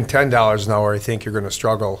 even $10 an hour, I think you're going to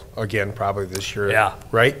struggle again probably this year. Yeah.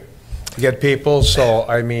 Right? To get people, so,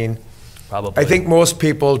 I mean, Probably. I think most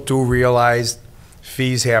people do realize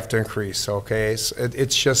fees have to increase, okay? So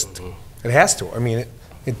it's just, it has to. I mean,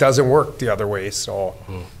 it doesn't work the other way, so.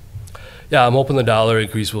 Yeah, I'm hoping the dollar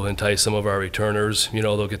increase will entice some of our returners. You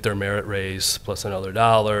know, they'll get their merit raise plus another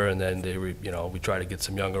 $1, and then we try to get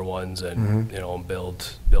some younger ones and, you know, and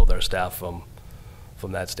build our staff from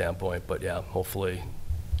that standpoint. But yeah, hopefully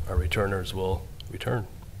our returners will return.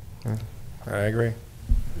 I agree.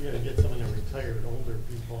 You gotta get some of the retired older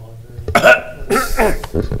people out there.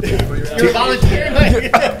 You're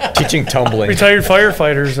volunteering. Teaching tumbling. Retired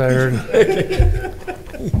firefighters, I heard.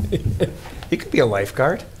 You could be a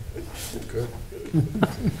lifeguard.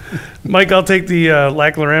 Mike, I'll take the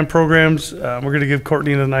Lac Loran programs. We're going to give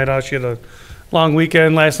Courtney the night off. She had a long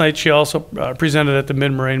weekend last night. She also presented at the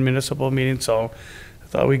Mid-Moraine Municipal meeting, so I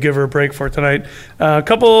thought we'd give her a break for tonight. A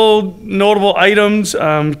couple notable items.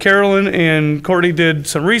 Carolyn and Courtney did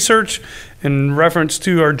some research in reference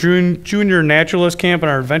to our junior naturalist camp and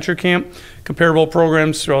our adventure camp, comparable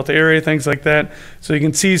programs throughout the area, things like that. So you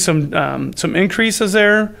can see some increases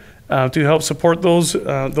there. To help support those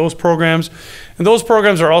programs. And those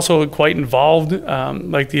programs are also quite involved,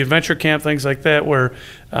 like the adventure camp, things like that, where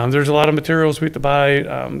there's a lot of materials we have to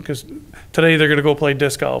buy, because today they're gonna go play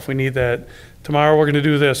disc golf, we need that. Tomorrow we're gonna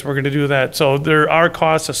do this, we're gonna do that. So there are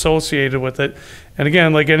costs associated with it. And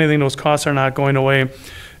again, like anything, those costs are not going away.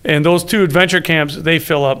 And those two adventure camps, they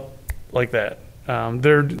fill up like that.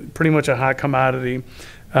 They're pretty much a hot commodity.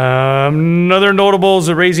 Another notable is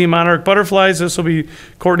the Raising Monarch Butterflies. This will be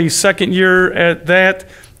Courtney's second year at that.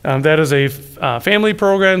 That is a family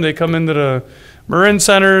program. They come into the Marin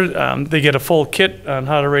Center. They get a full kit on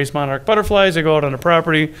how to raise monarch butterflies. They go out on the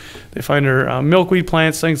property. They find their milkweed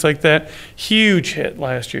plants, things like that. Huge hit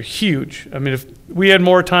last year, huge. I mean, if we had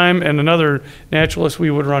more time and another naturalist, we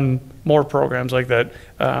would run more programs like that.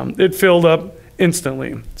 It filled up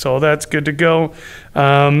instantly, so that's good to go.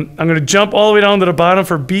 I'm going to jump all the way down to the bottom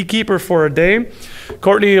for Beekeeper for a Day.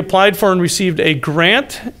 Courtney applied for and received a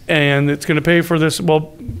grant, and it's going to pay for this,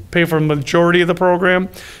 well, pay for a majority of the program.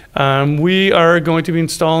 We are going to be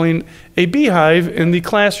installing a beehive in the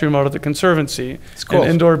classroom out at the Conservancy. It's cool. An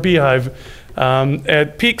indoor beehive.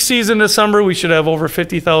 At peak season this summer, we should have over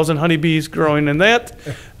 50,000 honeybees growing in that.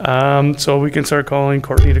 So we can start calling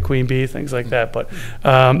Courtney the queen bee, things like that. But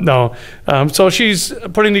no. So she's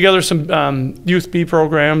putting together some youth bee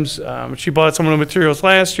programs. She bought some of the materials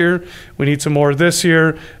last year. We need some more this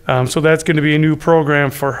year. So that's going to be a new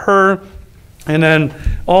program for her. And then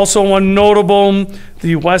also one notable,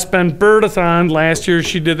 the West Bend Birdathon. Last year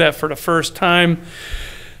she did that for the first time.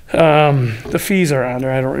 The fees are on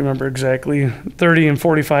there, I don't remember exactly, $30 and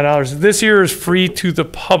 $45. This year is free to the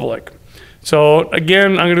public. So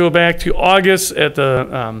again, I'm going to go back to August at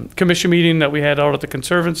the commission meeting that we had out at the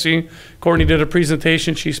Conservancy. Courtney did a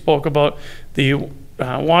presentation. She spoke about the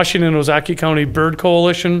Washington Ozaukee County Bird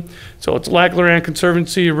Coalition. So it's Lac Loran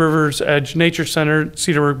Conservancy, Rivers Edge Nature Center,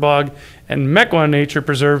 Cedarburg Bog, and Mequon Nature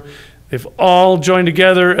Preserve. They've all joined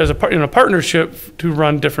together as in a partnership to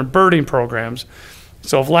run different birding programs.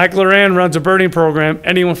 So if Lac Loran runs a birding program,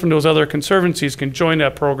 anyone from those other conservancies can join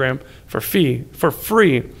that program for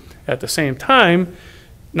free. At the same time,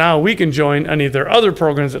 now we can join any of their other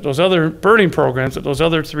programs at those other birding programs at those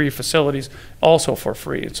other three facilities also for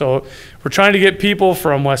free. So we're trying to get people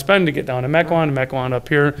from West Bend to get down to Mequon and Mequon up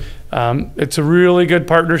here. It's a really good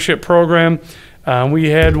partnership program. We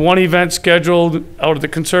had one event scheduled out at the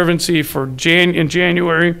Conservancy for in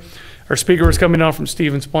January. Our speaker was coming down from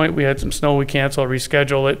Stevens Point. We had some snow, we canceled,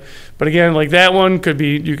 rescheduled it. But again, like that one could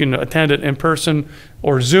be, you can attend it in person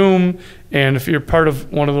or Zoom. And if you're part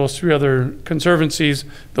of one of those three other conservancies,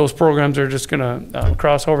 those programs are just gonna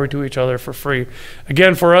cross over to each other for free.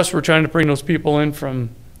 Again, for us, we're trying to bring those people in from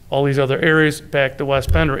all these other areas back to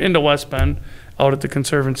West Bend or into West Bend out at the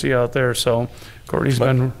Conservancy out there. So Courtney's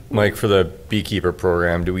been... Mike, for the Beekeeper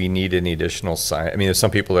program, do we need any additional sign? I mean, there's some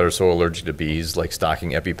people that are so allergic to bees, like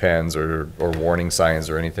stocking EpiPens or warning signs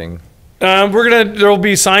or anything. There'll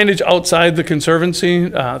be signage outside the Conservancy,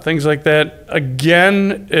 things like that.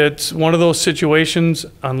 Again, it's one of those situations,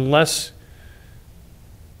 unless,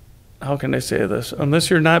 how can I say this? Unless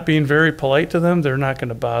you're not being very polite to them, they're not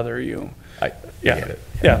gonna bother you. Get it.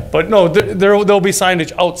 Yeah, but no, there'll be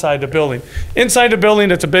signage outside the building. Inside the building,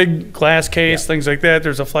 it's a big glass case, things like that.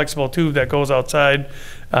 There's a flexible tube that goes outside.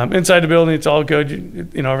 Inside the building, it's all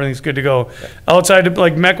good. You know, everything's good to go. Yeah. Outside,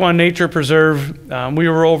 like Mequon Nature Preserve, we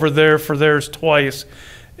were over there for theirs twice,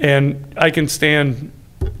 and I can stand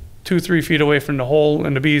 2-3 feet away from the hole,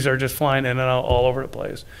 and the bees are just flying in and out all over the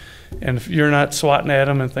place. And if you're not swatting at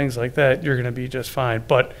them and things like that, you're going to be just fine.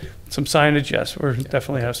 But some signage, yes, we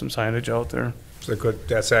definitely have some signage out there.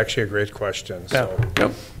 That's actually a great question. So. Yeah.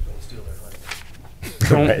 Yep.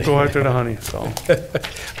 don't go after the honey, so.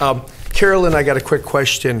 Carolyn, I got a quick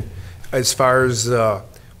question as far as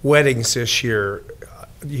weddings this year.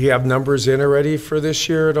 Do you have numbers in already for this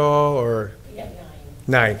year at all, or? We have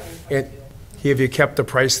 9. 9. And have you kept the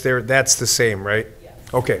price there? That's the same, right? Yes.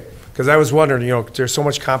 Okay, because I was wondering, there's so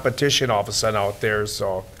much competition all of a sudden out there,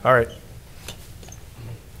 so, all right.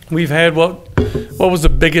 We've had, what was the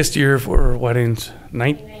biggest year for weddings?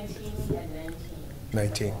 19 and 19.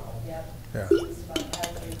 19. Yeah.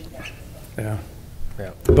 Yeah.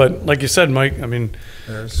 Yeah. But like you said, Mike, I mean,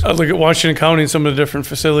 There's, I look at Washington County and some of the different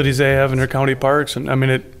facilities they have in their county parks, and I mean,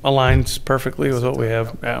 it aligns perfectly with what we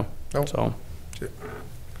have, yeah, Nope. so.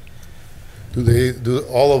 Do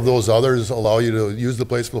all of those others allow you to use the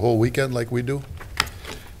place for the whole weekend like we do?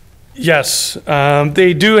 Yes,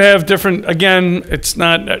 they do have different, again, it's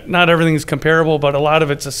not everything's comparable, but a lot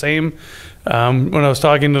of it's the same. When I was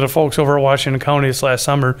talking to the folks over at Washington County this last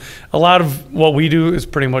summer, a lot of what we do is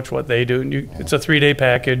pretty much what they do. It's a 3-day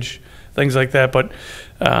package, things like that, but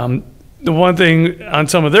the one thing on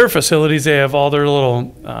some of their facilities, they have all their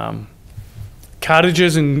little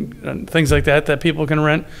cottages and things like that people can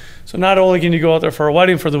rent. So not only can you go out there for a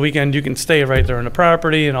wedding for the weekend, you can stay right there on the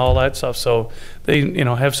property and all that stuff. So they,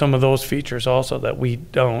 have some of those features also that we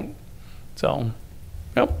don't. So,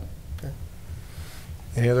 yep.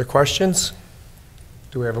 any other questions?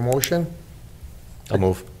 Do we have a motion? I'll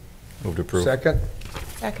move. Move to approve. Second?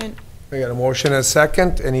 Second. We got a motion and a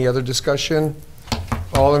second. Any other discussion?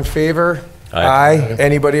 All in favor? Aye.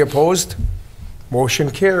 Anybody opposed?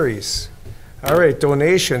 Motion carries. All right,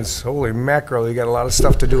 donations. Holy mackerel, you got a lot of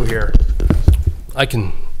stuff to do here. I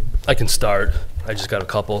can start. I just got a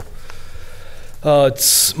couple.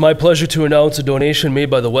 It's my pleasure to announce a donation made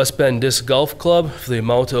by the West Bend Disc Golf Club for the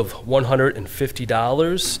amount of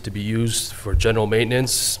 $150 to be used for general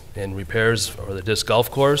maintenance and repairs for the disc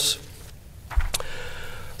golf course.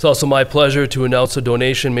 It's also my pleasure to announce a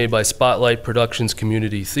donation made by Spotlight Productions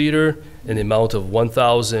Community Theater in the amount of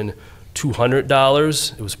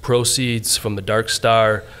 $1,200. It was proceeds from the Dark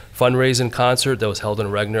Star fundraising concert that was held in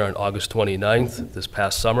Regner on August 29th this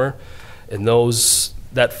past summer. And those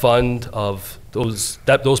proceeds of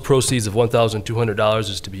 $1,200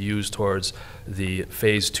 is to be used towards the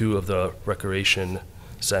phase 2 of the recreation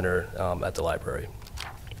center at the library.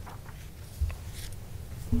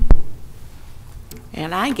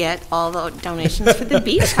 And I get all the donations for the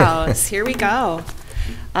beach house. Here we go.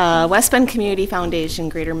 West Bend Community Foundation,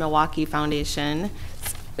 Greater Milwaukee Foundation,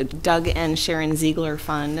 Doug and Sharon Ziegler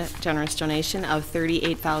Fund, generous donation of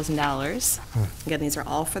 $38,000. Again, these are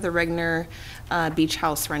all for the Regner Beach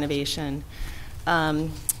House renovation.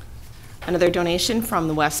 Another donation from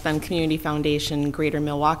the West Bend Community Foundation, Greater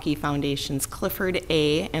Milwaukee Foundation's Clifford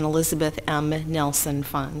A. and Elizabeth M. Nelson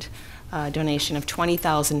Fund, donation of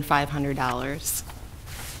 $20,500.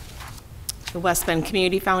 The West Bend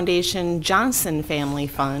Community Foundation Johnson Family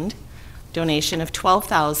Fund, donation of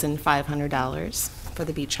 $12,500 for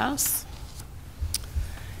the beach house.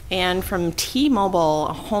 And from T-Mobile,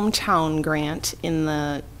 a hometown grant in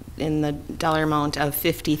the dollar amount of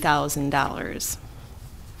 $50,000.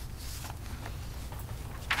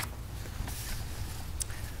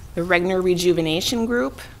 The Regner Rejuvenation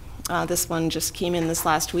Group, this one just came in this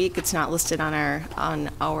last week. It's not listed on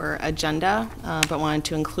our agenda, but wanted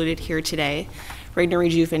to include it here today. Regner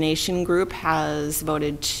Rejuvenation Group has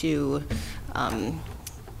voted to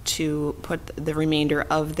put the remainder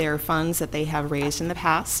of their funds that they have raised in the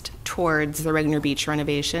past towards the Regner Beach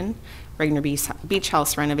renovation, Regner Beach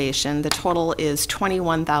House renovation. The total is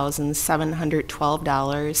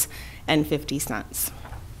 $21,712.50.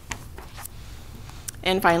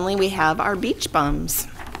 And finally, we have our beach bums.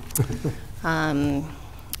 And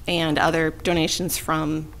other donations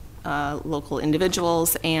from local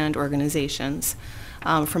individuals and organizations.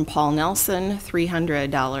 From Paul Nelson,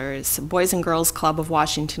 $300. Boys and Girls Club of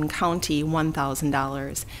Washington County,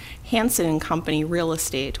 $1,000. Hanson and Company Real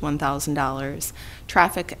Estate, $1,000.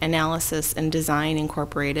 Traffic Analysis and Design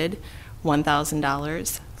Incorporated,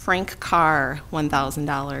 $1,000. Frank Carr,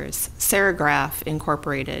 $1,000. Serigraph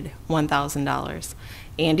Incorporated, $1,000.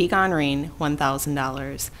 Andy Gonrain,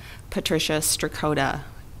 $1,000. Patricia Strakota,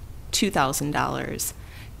 $2,000.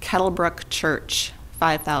 Kettlebrook Church,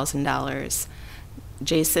 $5,000.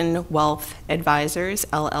 Jason Wealth Advisors,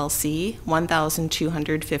 LLC,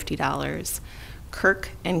 $1,250. Kirk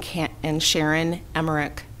and Sharon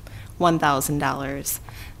Emmerich, $1,000.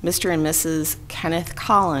 Mr. and Mrs. Kenneth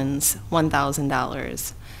Collins,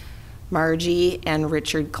 $1,000. Margie and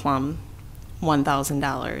Richard Klum,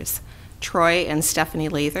 $1,000. Troy and Stephanie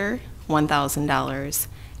Lather, $1,000.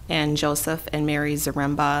 And Joseph and Mary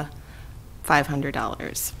Zaremba,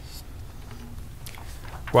 $500.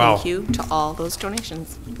 Wow. Thank you to all those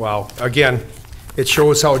donations. Wow. Again, it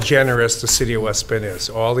shows how generous the city of West Bend is.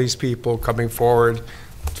 All these people coming forward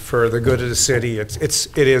for the good of the city.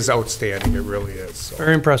 It is outstanding. It really is. So,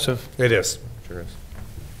 Very impressive. it is. Sure is.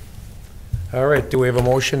 All right. Do we have a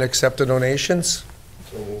motion to accept the donations?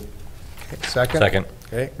 Okay, second? Second.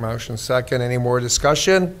 Okay, motion second. Any more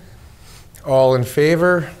discussion? All in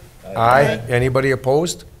favor? Aye. Anybody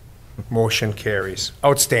opposed? Motion carries.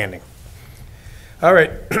 Outstanding. All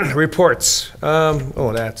right, reports.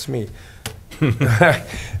 Oh, that's me.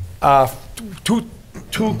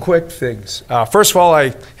 Two quick things. First of all,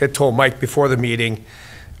 I had told Mike before the meeting,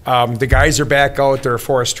 the guys are back out there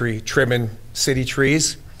forestry trimming city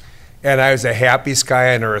trees, and I was the happiest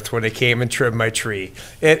guy on earth when they came and trimmed my tree.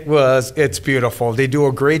 It's beautiful. They do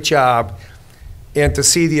a great job, and to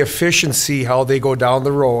see the efficiency, how they go down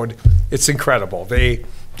the road, it's incredible. They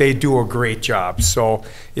do a great job. So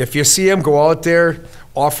if you see them, go out there,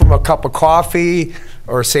 offer them a cup of coffee,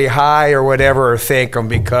 or say hi or whatever, or thank them,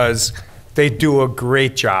 because they do a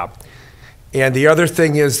great job. And the other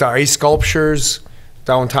thing is the ice sculptures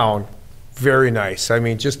downtown, very nice. I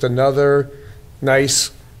mean, just another nice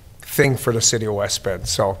thing for the city of West Bend.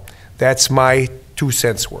 So that's my 2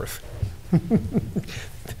 cents worth.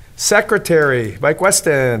 Secretary, Mike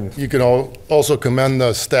Weston. You can also commend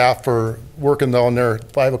the staff for working down there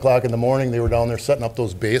at 5 o'clock in the morning. They were down there setting up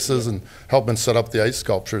those bases and helping set up the ice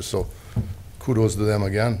sculptures, so kudos to them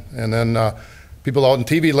again. And then people out in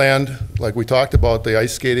TV land, like we talked about, the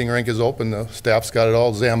ice skating rink is open. The staff's got it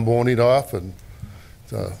all Zambonied off, and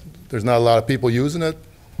there's not a lot of people using it.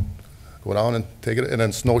 Go down and take it, and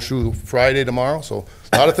then Snowshoe Friday tomorrow, so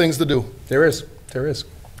a lot of things to do. There is.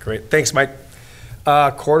 Great. Thanks, Mike.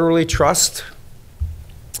 Quarterly trust.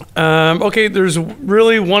 Okay, there's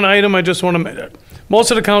really one item I just want to,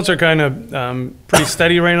 most of the accounts are kind of pretty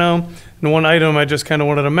steady right now. And one item I just kind of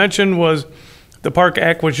wanted to mention was the park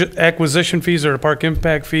acquisition fees or the park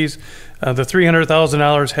impact fees. The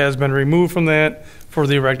 $300,000 has been removed from that for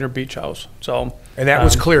the Regner Beach House. So. And that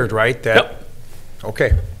was cleared, right? Yep.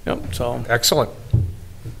 Okay. Yep, so. Excellent.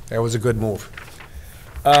 That was a good move.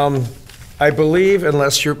 I believe,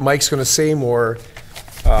 unless Mike's going to say more,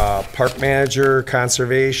 park manager,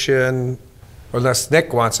 conservation, unless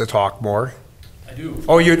Nick wants to talk more. I do.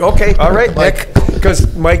 Oh, okay, all right, Nick,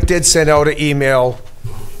 because Mike did send out an email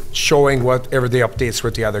showing whatever the updates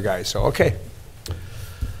with the other guys, so, okay.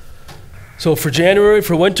 So for January,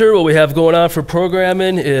 for winter, what we have going on for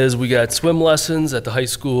programming is we got swim lessons at the high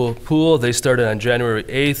school pool. They started on January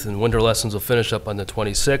 8th, and winter lessons will finish up on the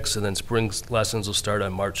 26th, and then spring lessons will start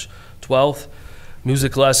on March 12th.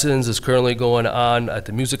 Music lessons is currently going on at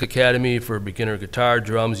the Music Academy for beginner guitar,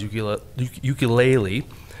 drums, ukulele,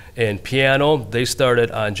 and piano. They started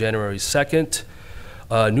on January 2nd.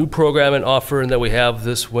 New programming offering that we have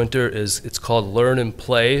this winter it's called Learn and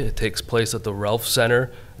Play. It takes place at the Ralph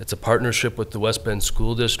Center. It's a partnership with the West Bend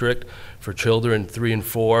School District for children 3 and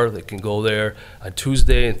 4 that can go there on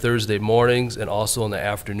Tuesday and Thursday mornings and also in the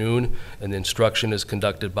afternoon. And the instruction is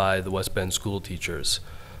conducted by the West Bend school teachers.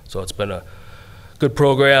 So it's been a good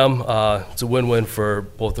program. It's a win-win for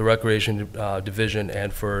both the Recreation Division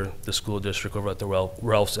and for the school district over at the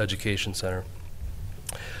Ralph's Education Center.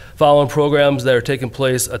 Following programs that are taking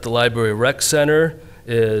place at the Library Rec Center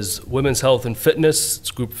is Women's Health and Fitness. It's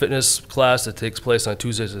a group fitness class that takes place on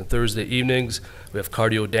Tuesdays and Thursday evenings. We have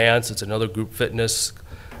cardio dance. It's another group fitness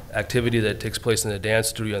activity that takes place in the dance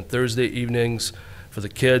studio on Thursday evenings. For the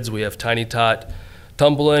kids, we have Tiny Tot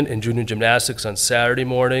tumbling and junior gymnastics on Saturday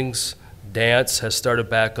mornings. Dance has started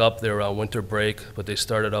back up. They're on winter break, but they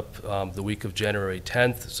started up the week of January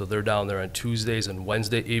 10th. So they're down there on Tuesdays and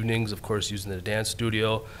Wednesday evenings, of course, using the dance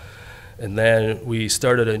studio. And then we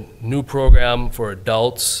started a new program for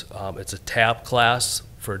adults. It's a tap class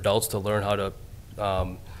for adults to learn how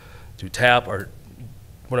to do tap.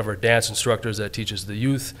 One of our dance instructors that teaches the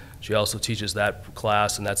youth, she also teaches that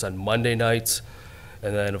class, and that's on Monday nights.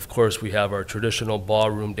 And then, of course, we have our traditional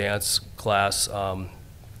ballroom dance class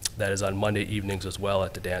that is on Monday evenings as well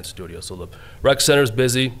at the dance studio. So the rec center is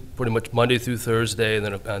busy pretty much Monday through Thursday, and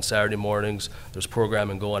then on Saturday mornings, there's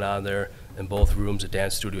programming going on there in both rooms, the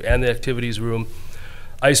dance studio and the activities room.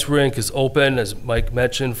 Ice rink is open, as Mike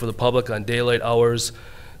mentioned, for the public on daylight hours.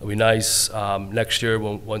 It'll be nice next year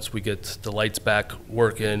once we get the lights back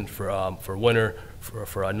working for winter,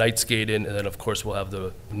 for night skating, and then of course we'll have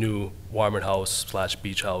the new Warman House /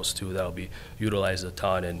 Beach House too. That'll be utilized a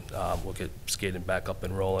ton, and we'll get skating back up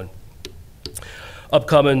and rolling.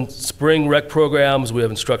 Upcoming spring rec programs, we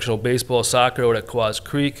have instructional baseball, soccer out at Quaz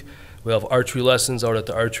Creek. We have archery lessons out at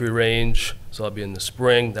the archery range, so that'll be in the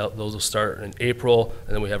spring. Those will start in April,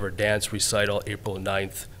 and then we have our dance recital April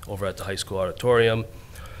 9th over at the high school auditorium.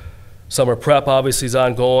 Summer prep obviously is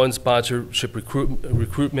ongoing, sponsorship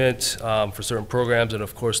recruitment for certain programs, and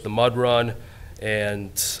of course the mud run.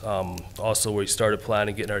 And also we started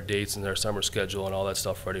planning, getting our dates and our summer schedule and all that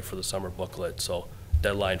stuff ready for the summer booklet. So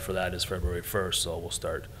deadline for that is February 1st, so we'll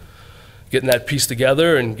start getting that piece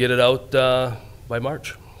together and get it out by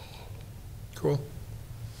March. Cool.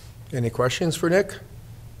 Any questions for Nick?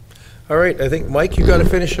 All right, I think, Mike, you got to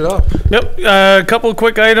finish it up. Yep, a couple of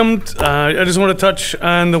quick items. I just want to touch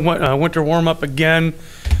on the winter warm-up again.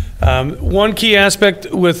 One key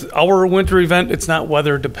aspect with our winter event, it's not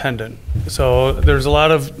weather dependent. So there's a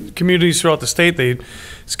lot of communities throughout the state, they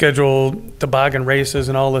schedule toboggan races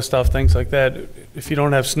and all this stuff, things like that. If you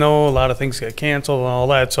don't have snow, a lot of things get canceled and all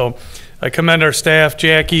that. So I commend our staff,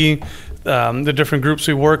 Jackie, the different groups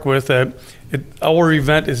we work with, that our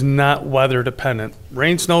event is not weather dependent.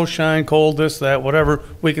 Rain, snow, shine, cold, this, that, whatever,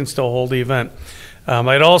 we can still hold the event.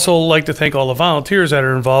 I'd also like to thank all the volunteers that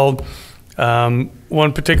are involved.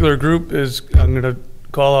 One particular group is, I'm going to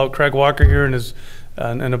call out Craig Walker here and his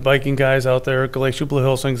and the biking guys out there, Glacier Blue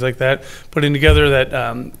Hills, things like that, putting together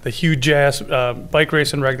that the huge ass bike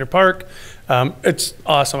race in Regner Park. It's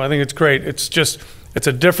awesome. I think it's great. It's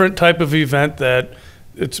a different type of event that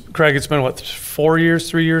Craig, it's been what, 3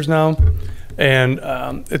 years now, and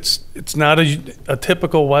it's not a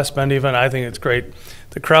typical West Bend event. I think it's great.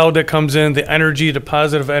 The crowd that comes in, the energy, the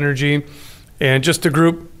positive energy, and just the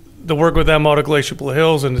group, to work with them out at Glacier Blue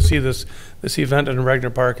Hills and to see this event in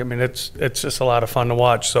Regner Park. I mean, it's just a lot of fun to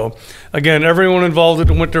watch. So again, everyone involved in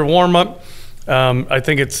the winter warm-up, I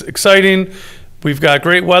think it's exciting. We've got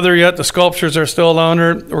great weather yet. The sculptures are still down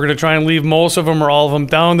there. We're going to try and leave most of them or all of them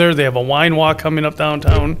down there. They have a wine walk coming up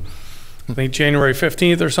downtown, I think January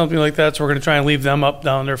 15th or something like that. So we're going to try and leave them up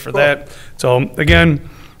down there for that. So again,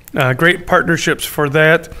 great partnerships for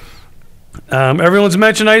that. Everyone's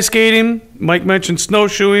mentioned ice skating. Mike mentioned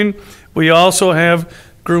snowshoeing. We also have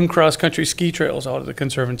groomed cross-country ski trails out at the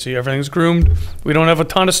Conservancy. Everything's groomed. We don't have a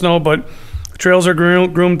ton of snow, but the trails are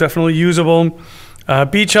groomed, definitely usable.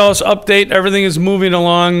 Beach house update. Everything is moving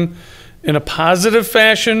along in a positive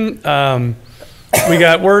fashion. We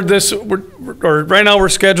got word right now we're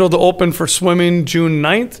scheduled to open for swimming June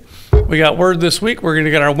 9th. We got word this week we're going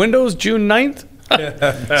to get our windows June 9th.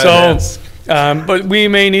 So. But we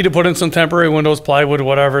may need to put in some temporary windows, plywood,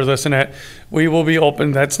 whatever, this and that. We will be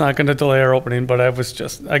open. That's not going to delay our opening, but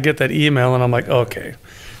I get that email and I'm like, okay.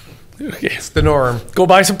 It's the norm. Go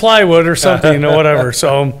buy some plywood or something or whatever.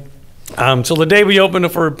 So the day we open,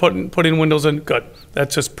 if we're putting windows in, good.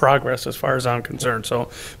 That's just progress as far as I'm concerned. So,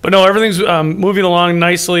 but no, everything's moving along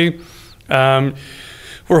nicely. We're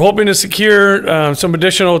hoping to secure some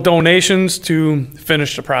additional donations to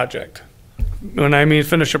finish the project. When I mean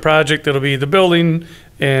finish a project, it'll be the building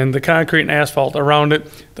and the concrete and asphalt around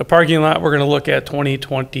it. The parking lot, we're going to look at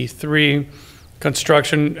 2023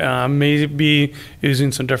 construction, maybe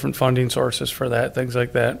using some different funding sources for that, things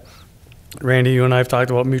like that. Randy, you and I have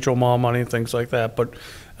talked about mutual mall money and things like that, but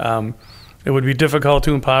it would be difficult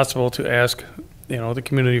to impossible to ask, the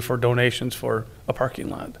community for donations for a parking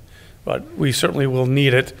lot. But we certainly will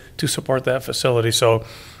need it to support that facility. So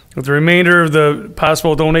with the remainder of the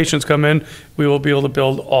possible donations come in, we will be able to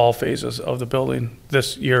build all phases of the building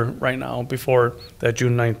this year right now before that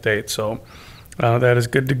June 9th date. So that is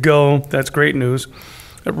good to go. That's great news.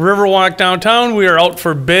 At Riverwalk downtown, we are out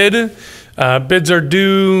for bid. Bids are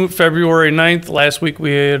due February 9th. Last week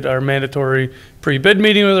we had our mandatory pre-bid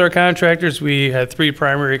meeting with our contractors. We had 3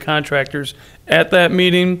 primary contractors at that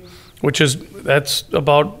meeting, that's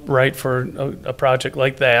about right for a project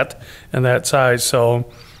like that and that size.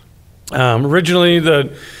 So originally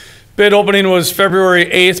the bid opening was February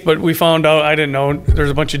 8th, but we found out, I didn't know, there's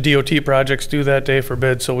a bunch of DOT projects due that day for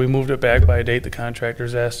bid, so we moved it back by a date. The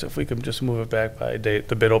contractors asked if we could just move it back by a date,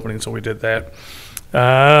 the bid opening, so we did that.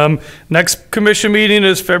 Next commission meeting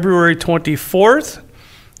is February 24th.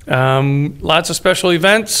 Lots of special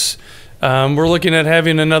events. We're looking at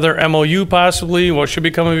having another MOU possibly, what should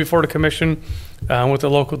be coming before the commission, with a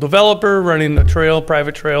local developer running a trail,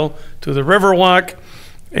 private trail to the Riverwalk.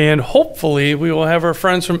 And hopefully we will have our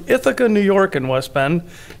friends from Ithaca, New York in West Bend,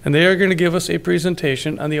 and they are going to give us a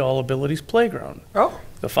presentation on the All Abilities Playground. Oh.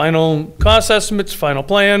 The final cost estimates, final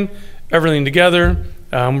plan, everything together.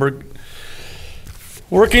 We're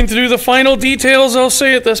working through the final details, I'll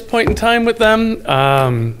say, at this point in time with them.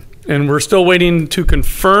 And we're still waiting to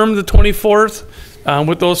confirm the 24th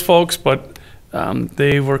with those folks, but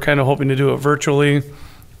they were kind of hoping to do it virtually.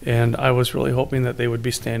 And I was really hoping that they would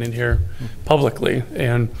be standing here publicly.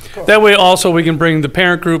 And that way also we can bring the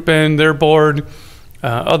parent group in, their board,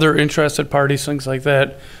 other interested parties, things like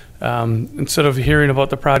that. Instead of hearing about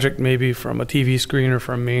the project maybe from a TV screen or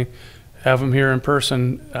from me, have them here in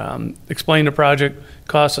person, explain the project,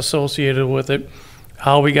 costs associated with it,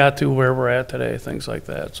 how we got to where we're at today, things like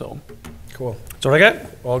that. So Cool. that's what I got.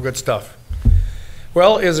 All good stuff.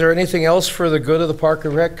 Well, is there anything else for the good of the Park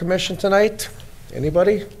and Rec Commission tonight?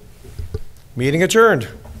 Anybody? Meeting adjourned.